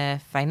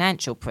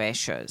financial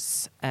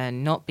pressures,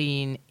 not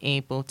being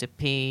able to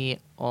pay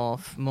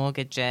off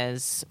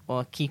mortgages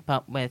or keep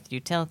up with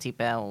utility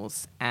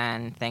bills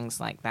and things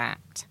like that.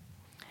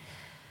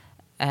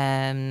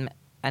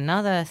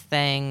 Another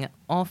thing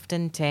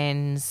often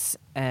tends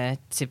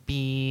to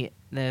be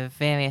the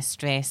various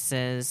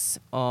stresses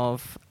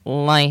of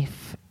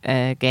life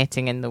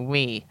getting in the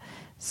way.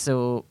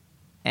 So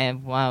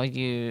while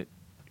you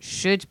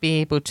should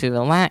be able to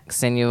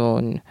relax in your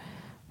own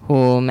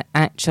home,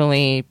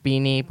 actually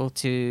being able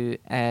to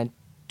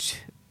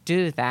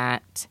do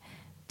that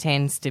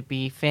tends to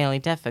be fairly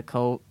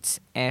difficult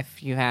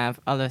if you have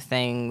other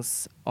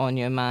things on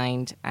your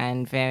mind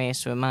and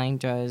various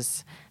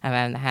reminders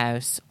around the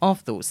house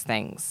of those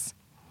things.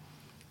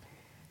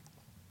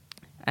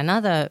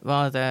 Another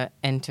rather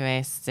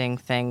interesting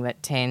thing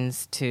that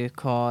tends to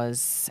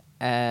cause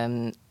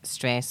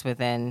stress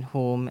within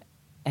home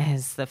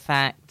is the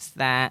fact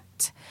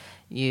that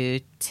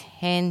you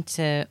tend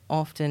to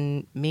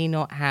often may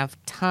not have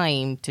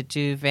time to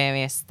do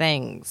various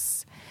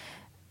things.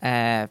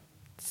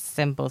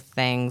 Simple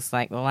things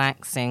like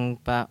relaxing,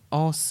 but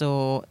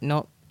also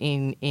not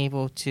being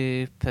able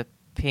to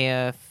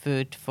prepare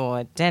food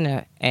for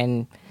dinner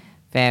in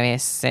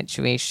various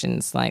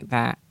situations like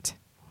that.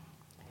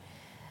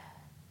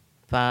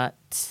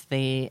 But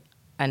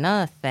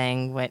another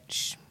thing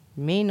which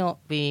may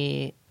not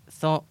be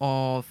thought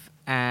of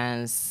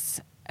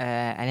as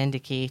an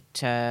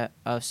indicator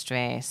of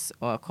stress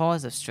or a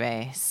cause of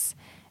stress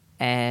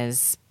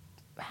is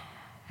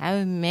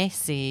how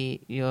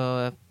messy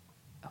your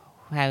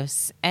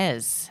house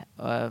is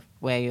or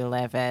where you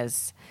live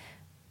is.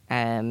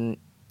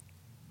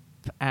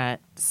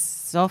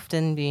 It's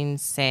often been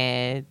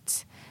said,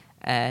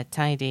 a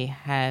tidy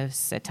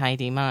house, a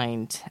tidy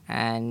mind,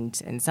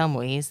 and in some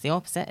ways the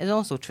opposite is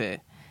also true.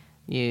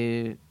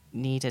 You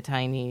need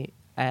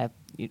a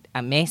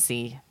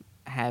messy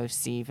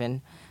house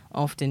even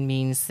often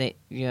means that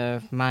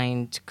your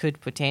mind could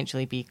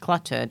potentially be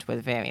cluttered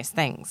with various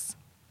things.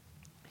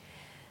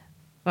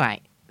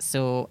 Right,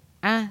 so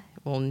I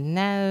will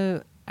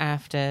now,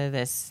 after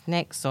this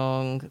next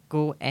song,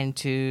 go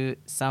into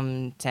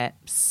some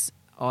tips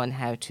on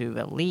how to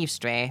relieve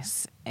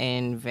stress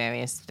in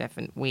various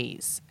different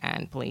ways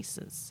and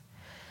places.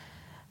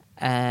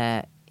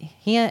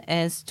 Here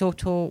is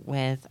Toto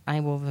with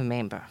I Will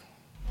Remember.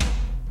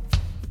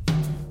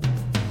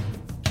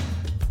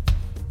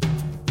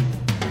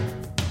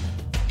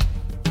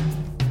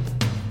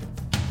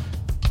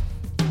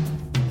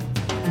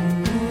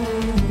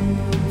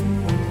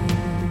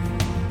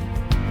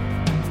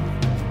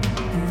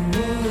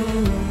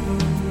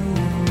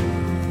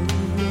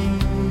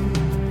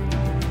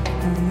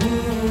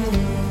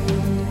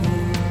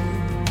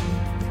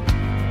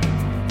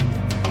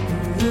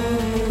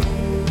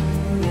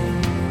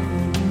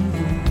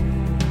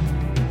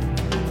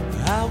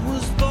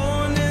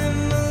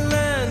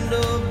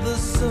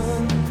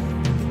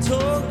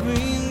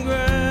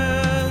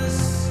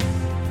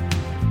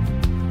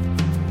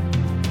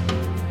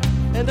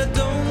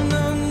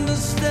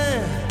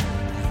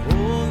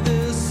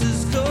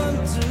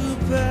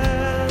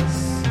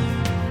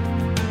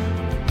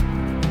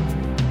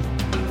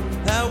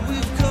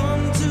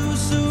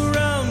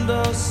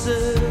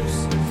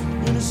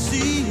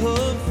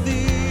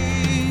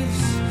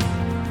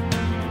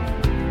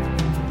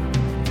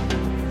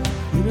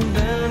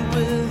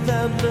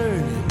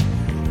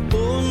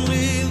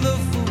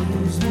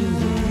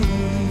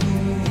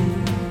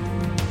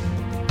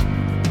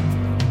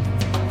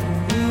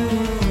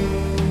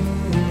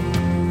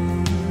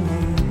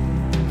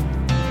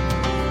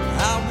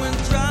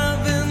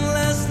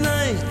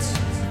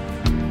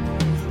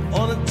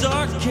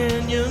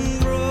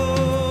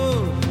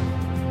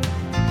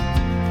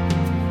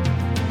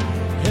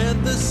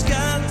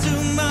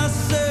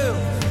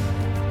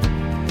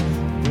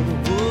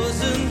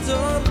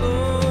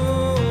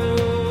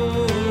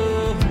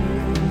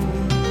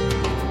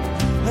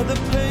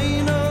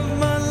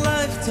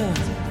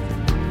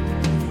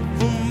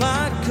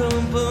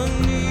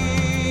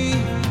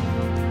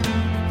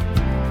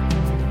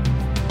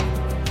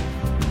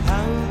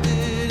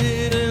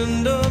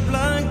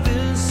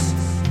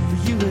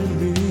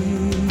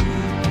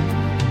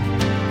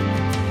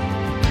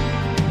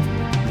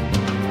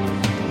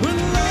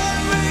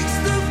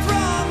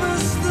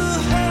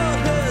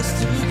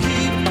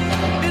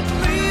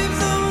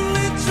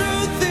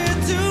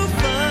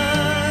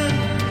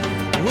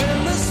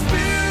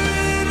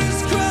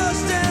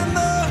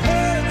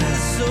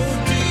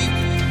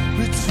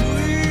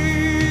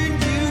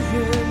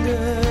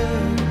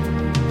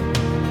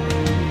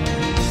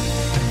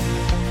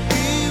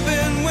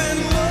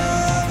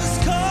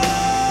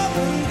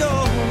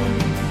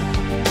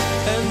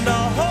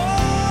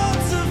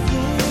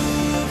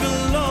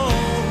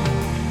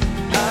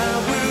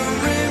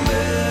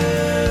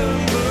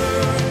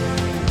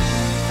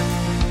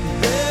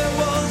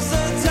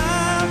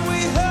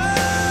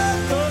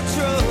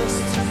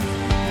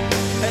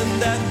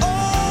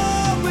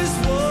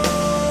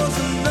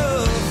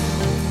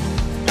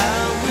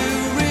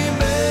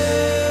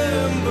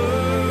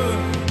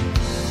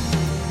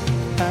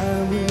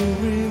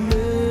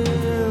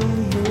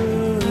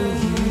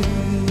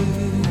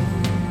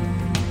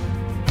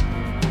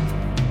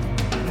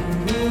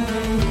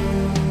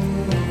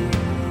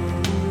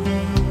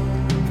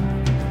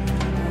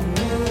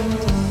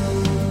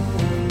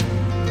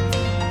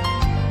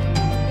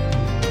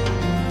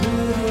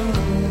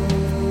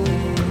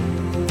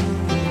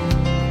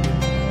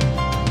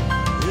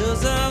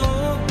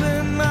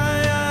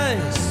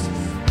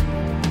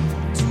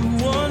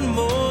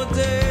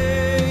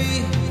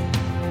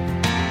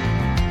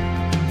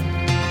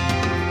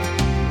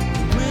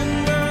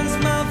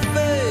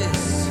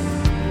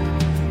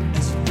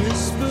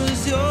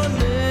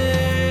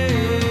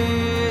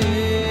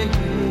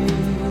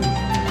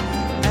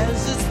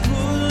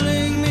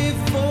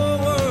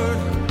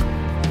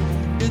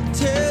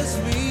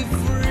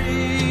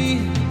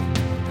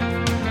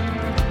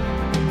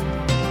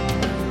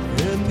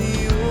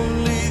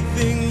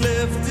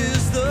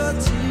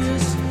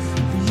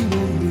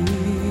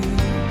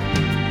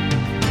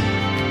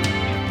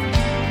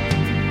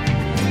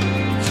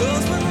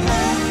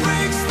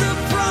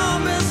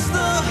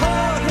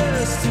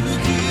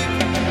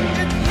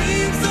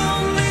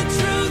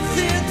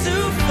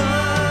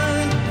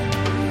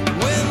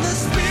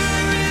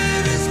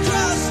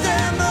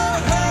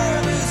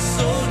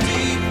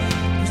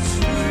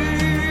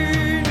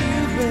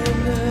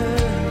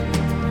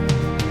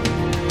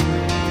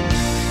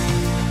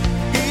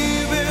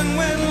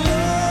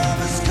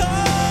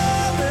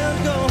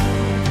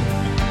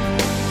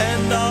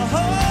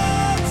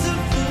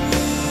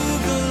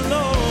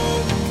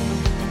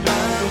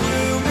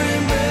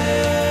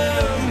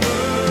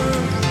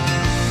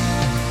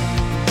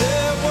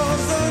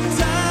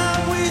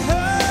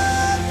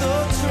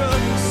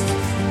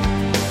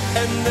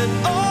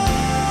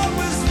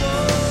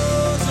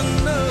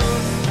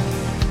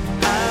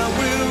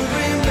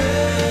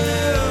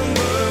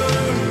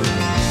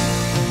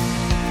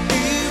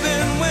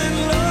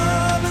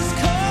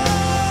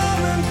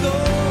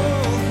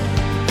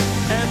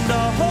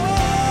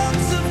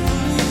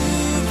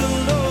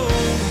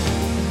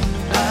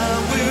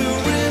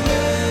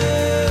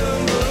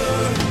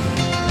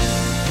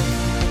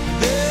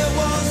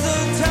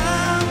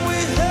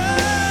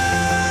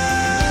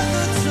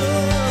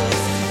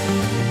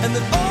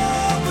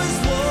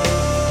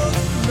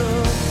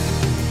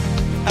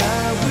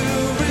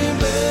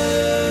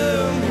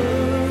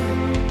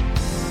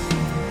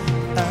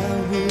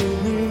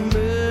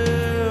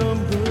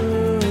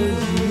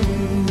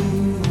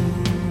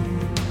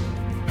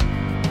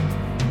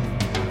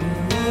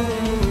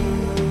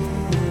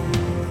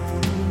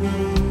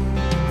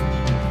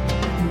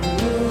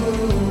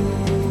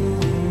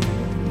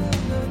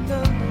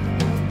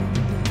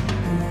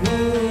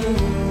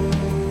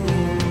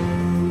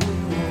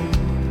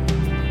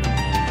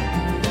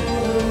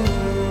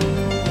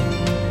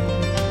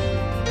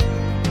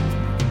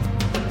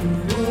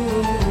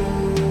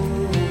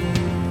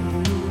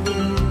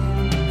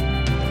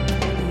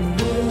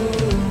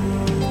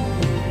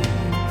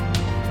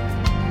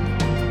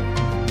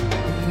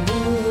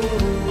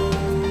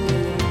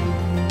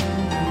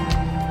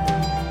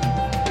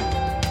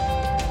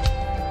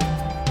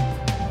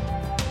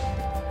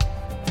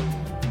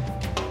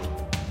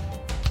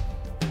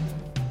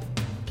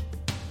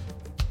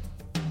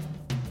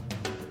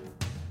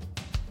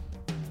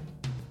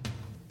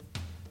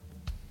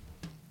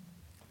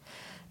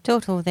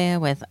 Total there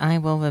with I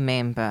Will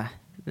Remember.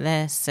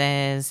 This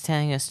is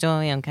Telling Your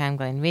Story on Cam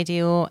Glen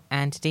Radio,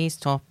 and today's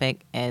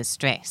topic is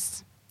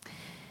stress.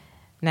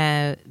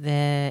 Now,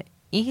 the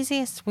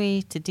easiest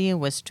way to deal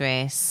with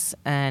stress,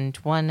 and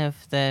one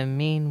of the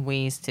main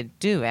ways to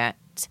do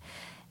it,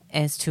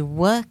 is to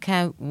work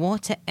out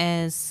what it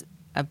is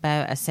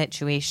about a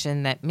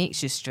situation that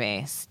makes you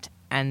stressed,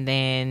 and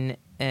then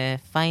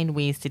find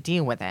ways to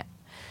deal with it.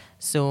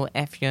 So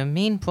if your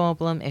main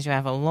problem is you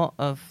have a lot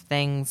of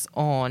things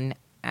on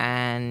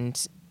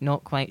and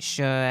not quite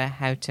sure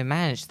how to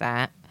manage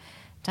that,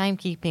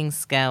 timekeeping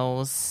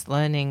skills,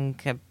 learning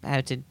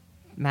how to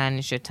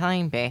manage your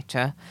time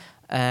better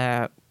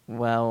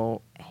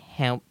will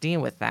help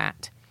deal with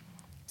that.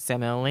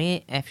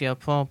 Similarly, if your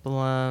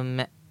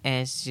problem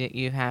is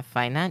you have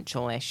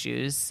financial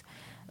issues,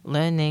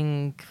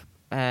 learning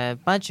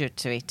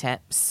budgetary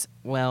tips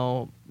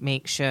will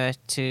make sure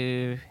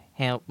to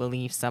help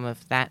relieve some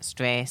of that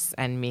stress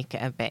and make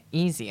it a bit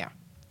easier.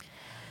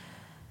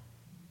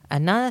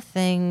 Another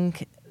thing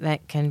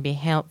that can be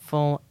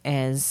helpful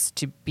is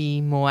to be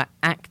more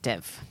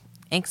active.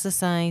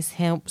 Exercise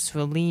helps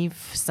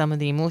relieve some of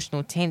the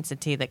emotional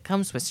intensity that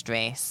comes with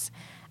stress,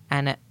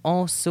 and it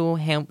also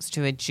helps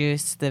to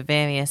reduce the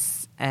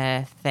various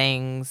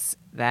things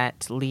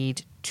that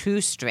lead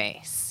to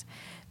stress,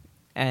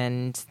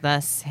 and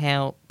thus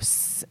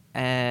helps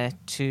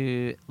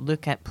to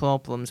look at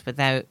problems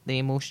without the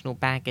emotional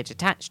baggage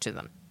attached to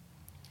them.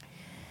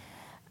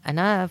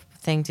 Another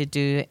thing to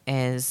do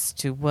is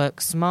to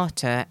work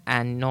smarter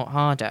and not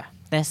harder.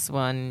 This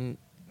one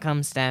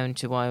comes down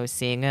to what I was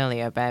saying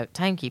earlier about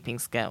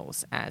timekeeping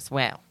skills as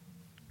well.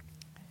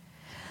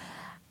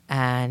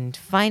 And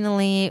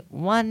finally,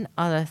 one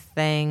other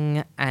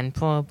thing, and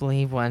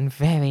probably one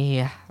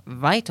very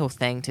vital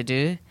thing to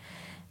do,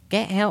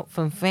 get help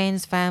from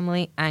friends,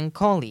 family, and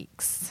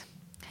colleagues.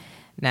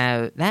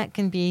 Now, that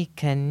can be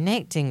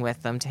connecting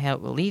with them to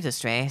help relieve the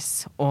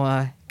stress,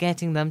 or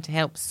getting them to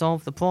help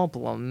solve the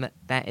problem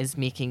that is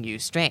making you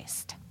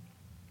stressed.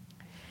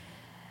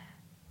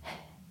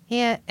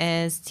 Here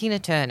is Tina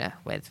Turner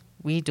with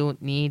We Don't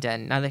Need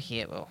Another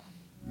Hero.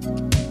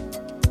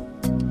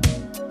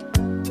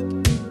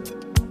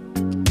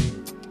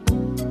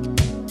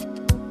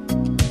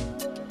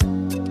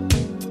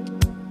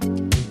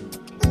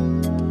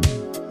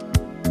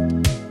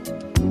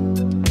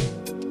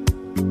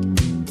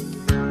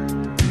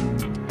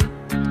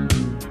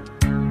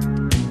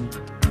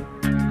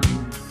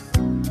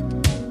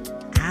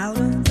 Out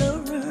of the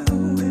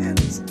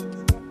ruins,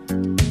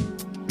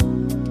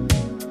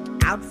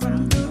 out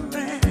from the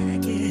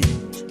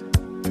wreckage,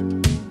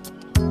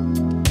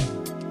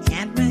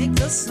 can't make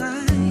the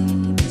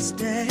same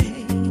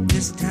mistake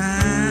this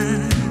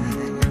time.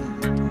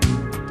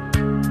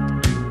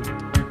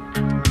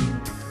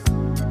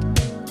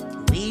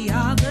 We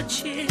are the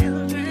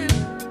children,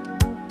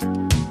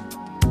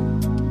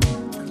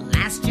 the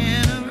last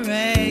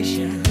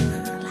generation.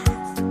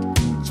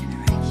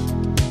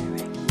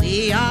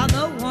 We are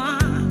the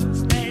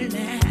ones they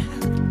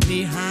left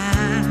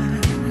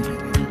behind.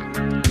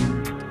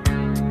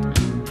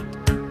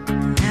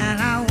 And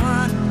I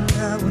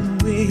wonder when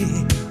we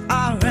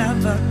are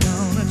ever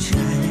gonna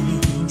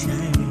change.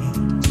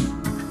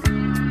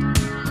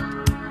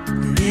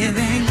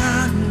 Living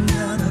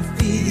under the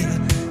fear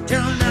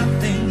till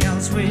nothing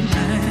else remains.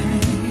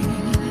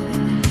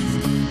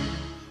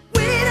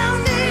 We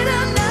don't need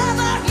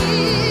another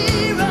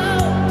hero.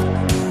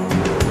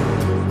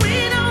 We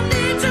don't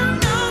need to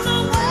know the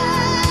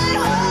way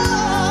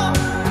home.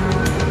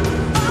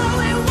 All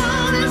we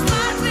want is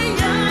life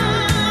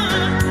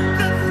beyond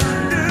the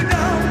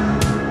Thunderdome.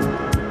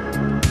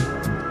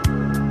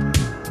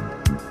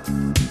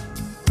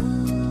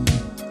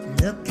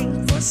 Looking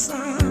for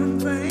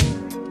something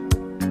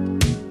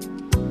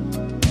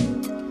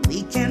we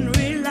can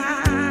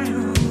rely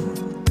on.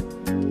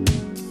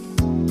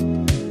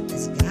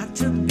 There's got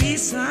to be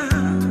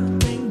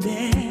something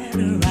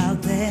better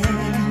out there.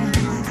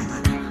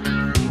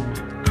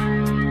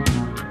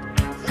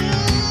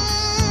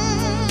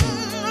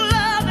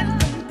 Love and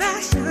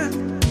compassion.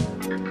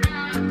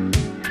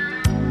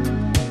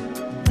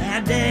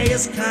 That day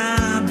is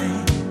coming.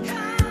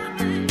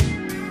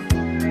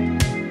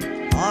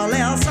 All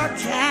else are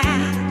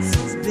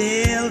castles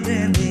built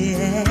in the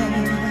air.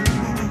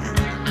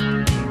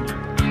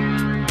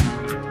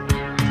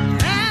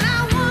 And I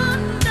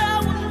wonder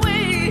when we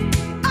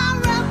are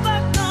ever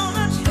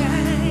gonna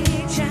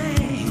change.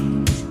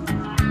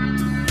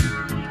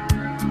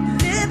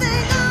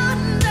 Living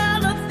under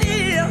the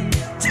fear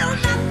till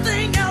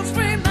nothing else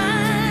remains.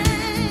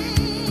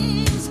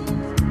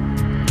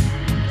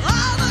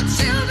 All the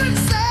children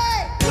say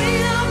we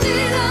don't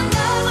need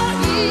another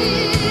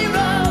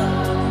hero.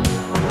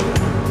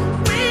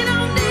 We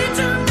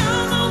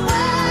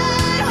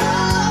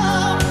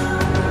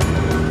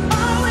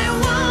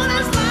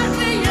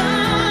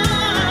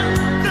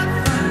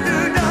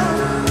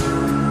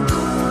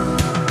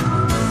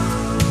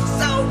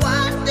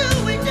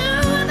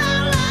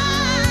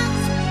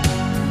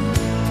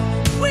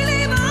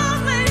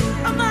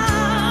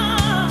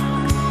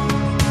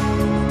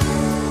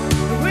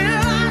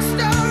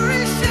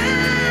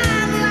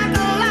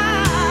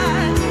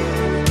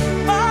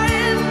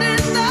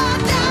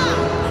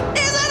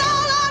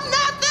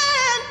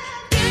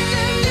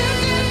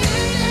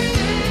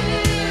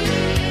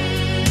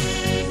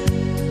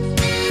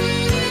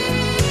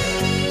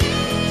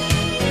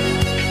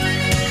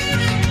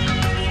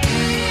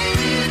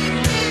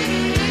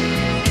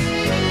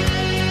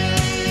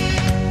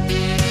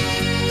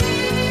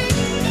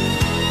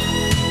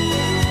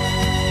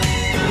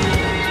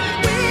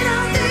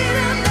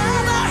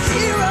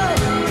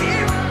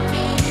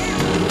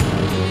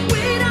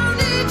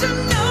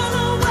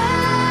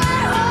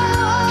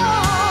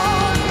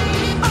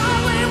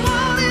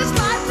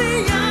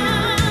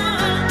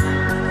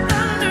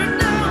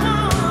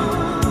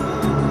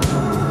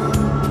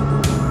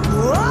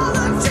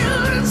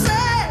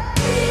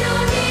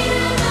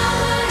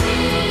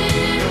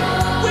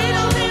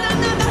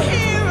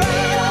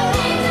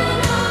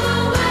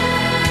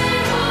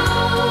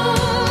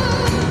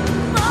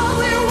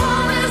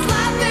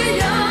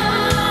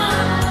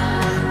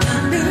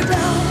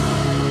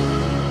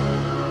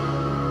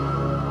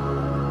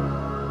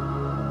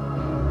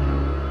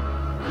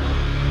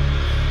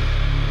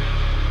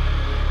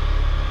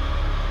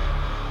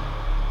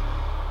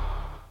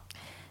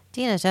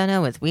Tina Turner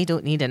with We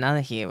Don't Need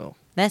Another Hero.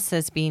 This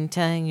has been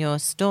Telling Your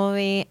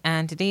Story,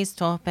 and today's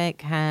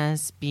topic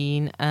has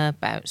been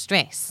about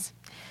stress.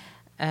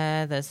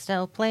 There's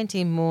still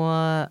plenty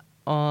more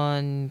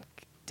on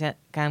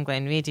Cam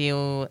Glen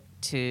Radio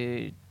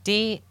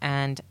today,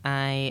 and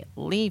I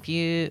leave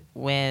you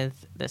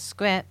with the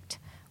script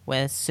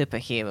with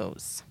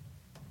Superheroes.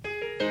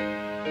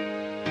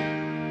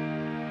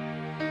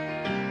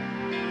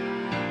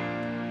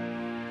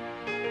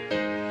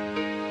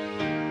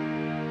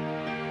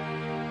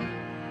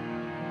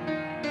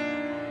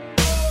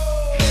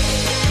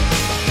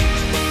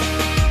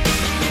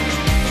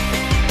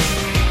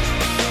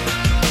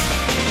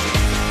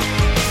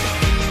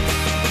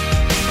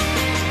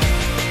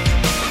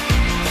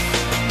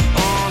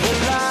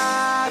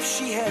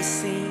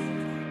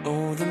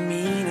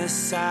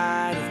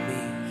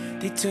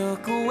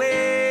 Took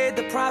away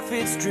the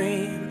prophet's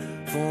dream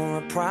for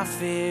a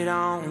prophet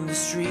on the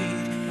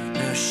street.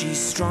 Now she's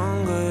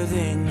stronger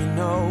than you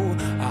know.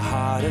 A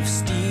heart of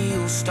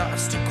steel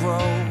starts to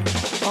grow.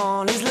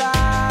 All his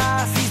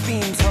life he's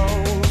been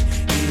told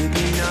he'll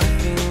be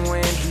nothing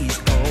when he's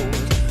old.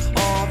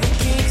 All the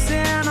kicks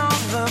and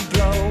all the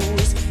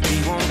blows,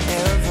 he won't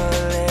ever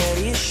let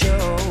it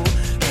show.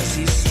 'Cause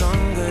he's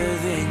stronger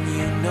than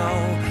you know.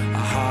 A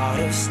heart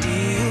of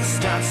steel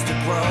starts to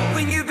grow.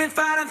 When you've been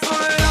fighting for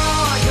it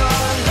all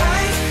your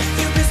life,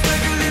 you've been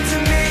struggling to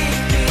make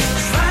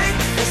things right.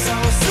 That's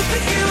how a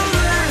superhero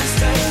learns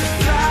to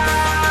fly.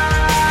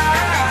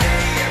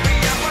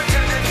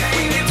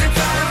 When you've been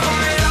fighting for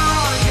it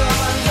all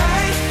your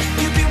life,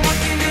 you've been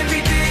working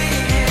every day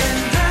and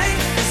night.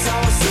 That's how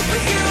a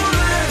superhero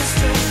learns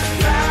to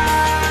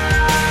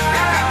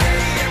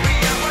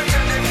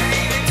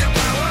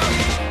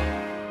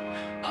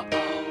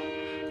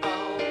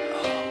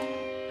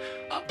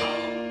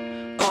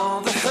all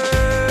the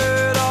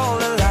hurt, all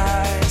the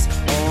lies,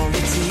 all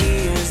the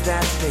tears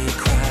that they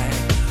cry.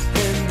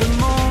 When the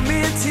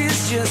moment is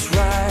just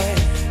right,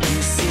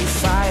 you see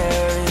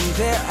fire in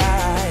their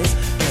eyes.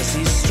 'Cause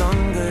he's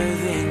stronger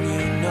than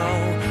you know.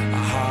 A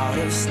heart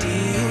of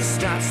steel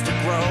starts to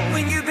grow.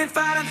 When you've been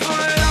fighting for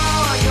it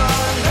all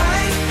your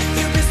life,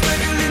 you've been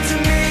struggling to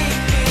make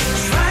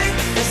things right.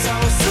 That's how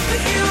a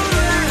superhero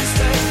learns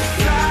to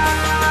fly.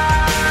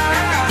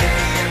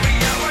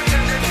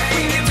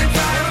 When you've been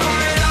fighting for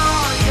it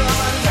all your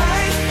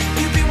life,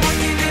 you've been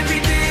working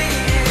every day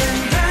and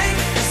night.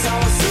 That's how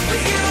a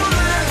superhero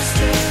learns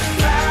to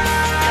fly.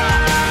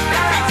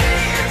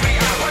 Every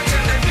hour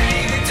turn the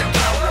pain into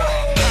power.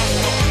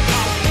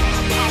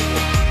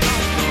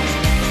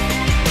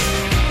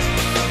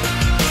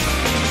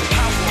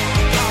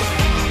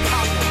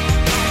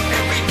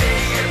 Every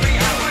day, every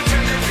hour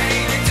turn the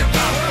pain into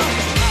power.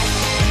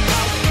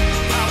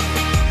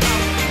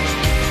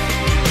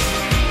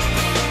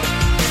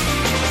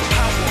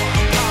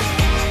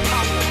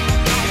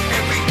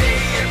 Every day,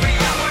 every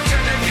hour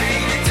turn the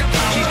pain into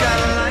power. She's got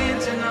a lion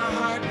in her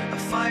heart, a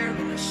fire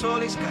in her soul.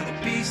 He's got a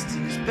beast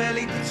in his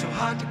belly that's so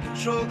hard to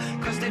control.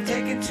 'Cause they've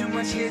taken too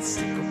much hits,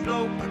 they go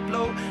blow by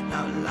blow.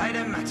 Now light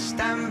a match,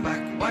 stand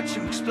back, watch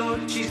him explode.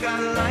 She's got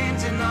a lion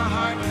in her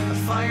heart, a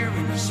fire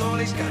in her soul.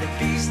 He's got a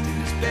beast in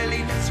his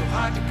belly that's so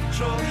hard to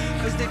control.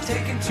 'Cause they've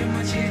taken too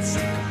much hits,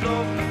 they go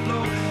blow by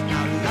blow.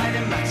 Now light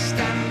a match,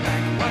 stand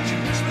back, watch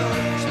him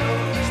explode,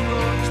 explode,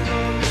 explode,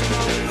 explode,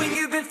 explode. When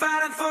you've been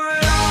fighting for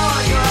it all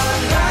your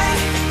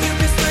life, you've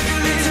been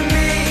struggling to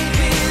make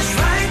things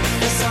right.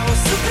 That's how a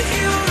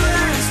superhero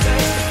learns to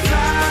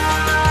fly.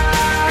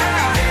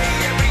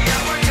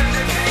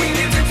 When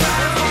you've been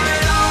fighting for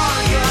it all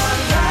your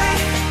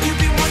life, you've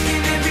been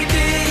working every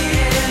day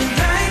and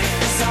night.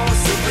 That's how a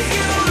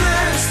superhero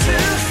learns to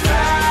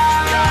fly.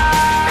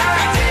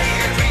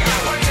 Every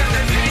hour turn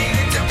the pain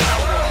into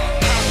power.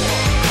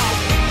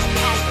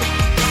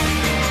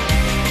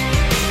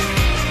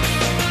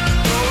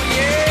 Oh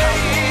yeah.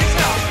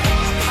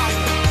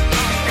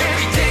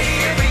 Every day,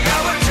 every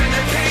hour turn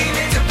the pain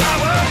into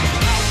power.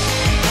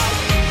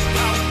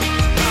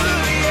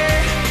 Oh yeah.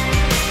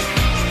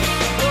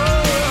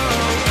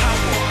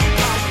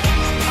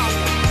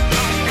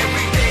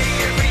 Every day,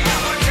 every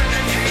hour turn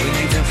the pain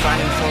into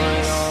fighting for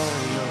it all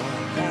your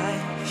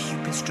life.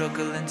 You've been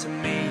struggling to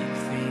make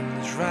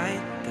things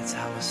right. That's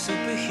how a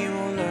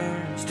superhero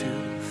learns to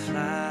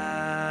fly.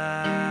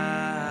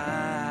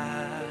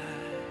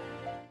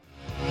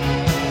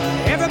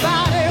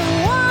 Everybody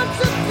wants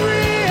a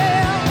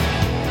thrill,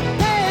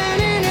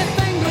 paying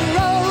anything to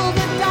roll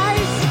the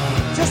dice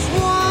just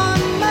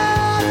one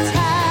more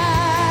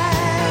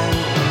time.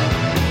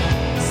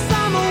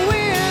 Some will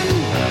win,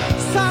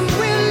 some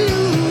will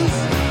lose.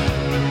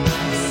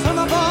 Some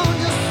are born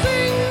to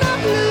sing the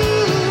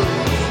blues.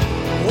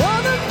 Oh,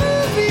 the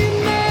movie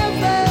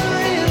never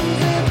ends.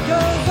 It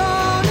goes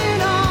on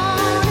and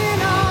on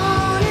and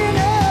on and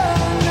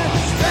on.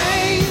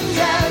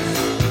 Strangers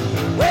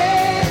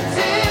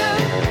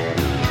waiting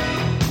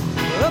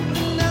up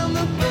and down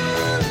the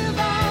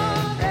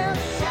boulevard of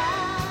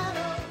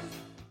shadows.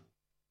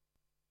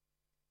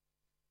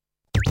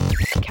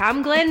 Cam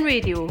Glen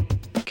Radio.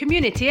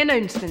 Community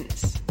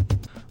announcements.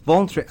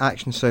 Voluntary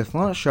Action South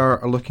Lanarkshire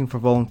are looking for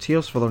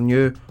volunteers for their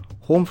new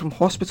Home from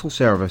Hospital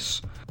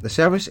service. The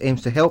service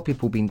aims to help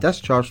people being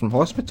discharged from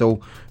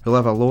hospital who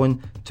live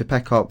alone to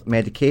pick up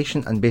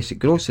medication and basic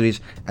groceries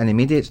in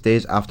immediate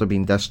stays after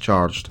being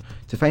discharged.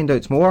 To find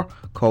out more,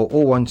 call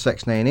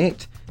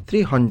 01698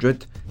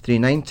 300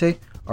 390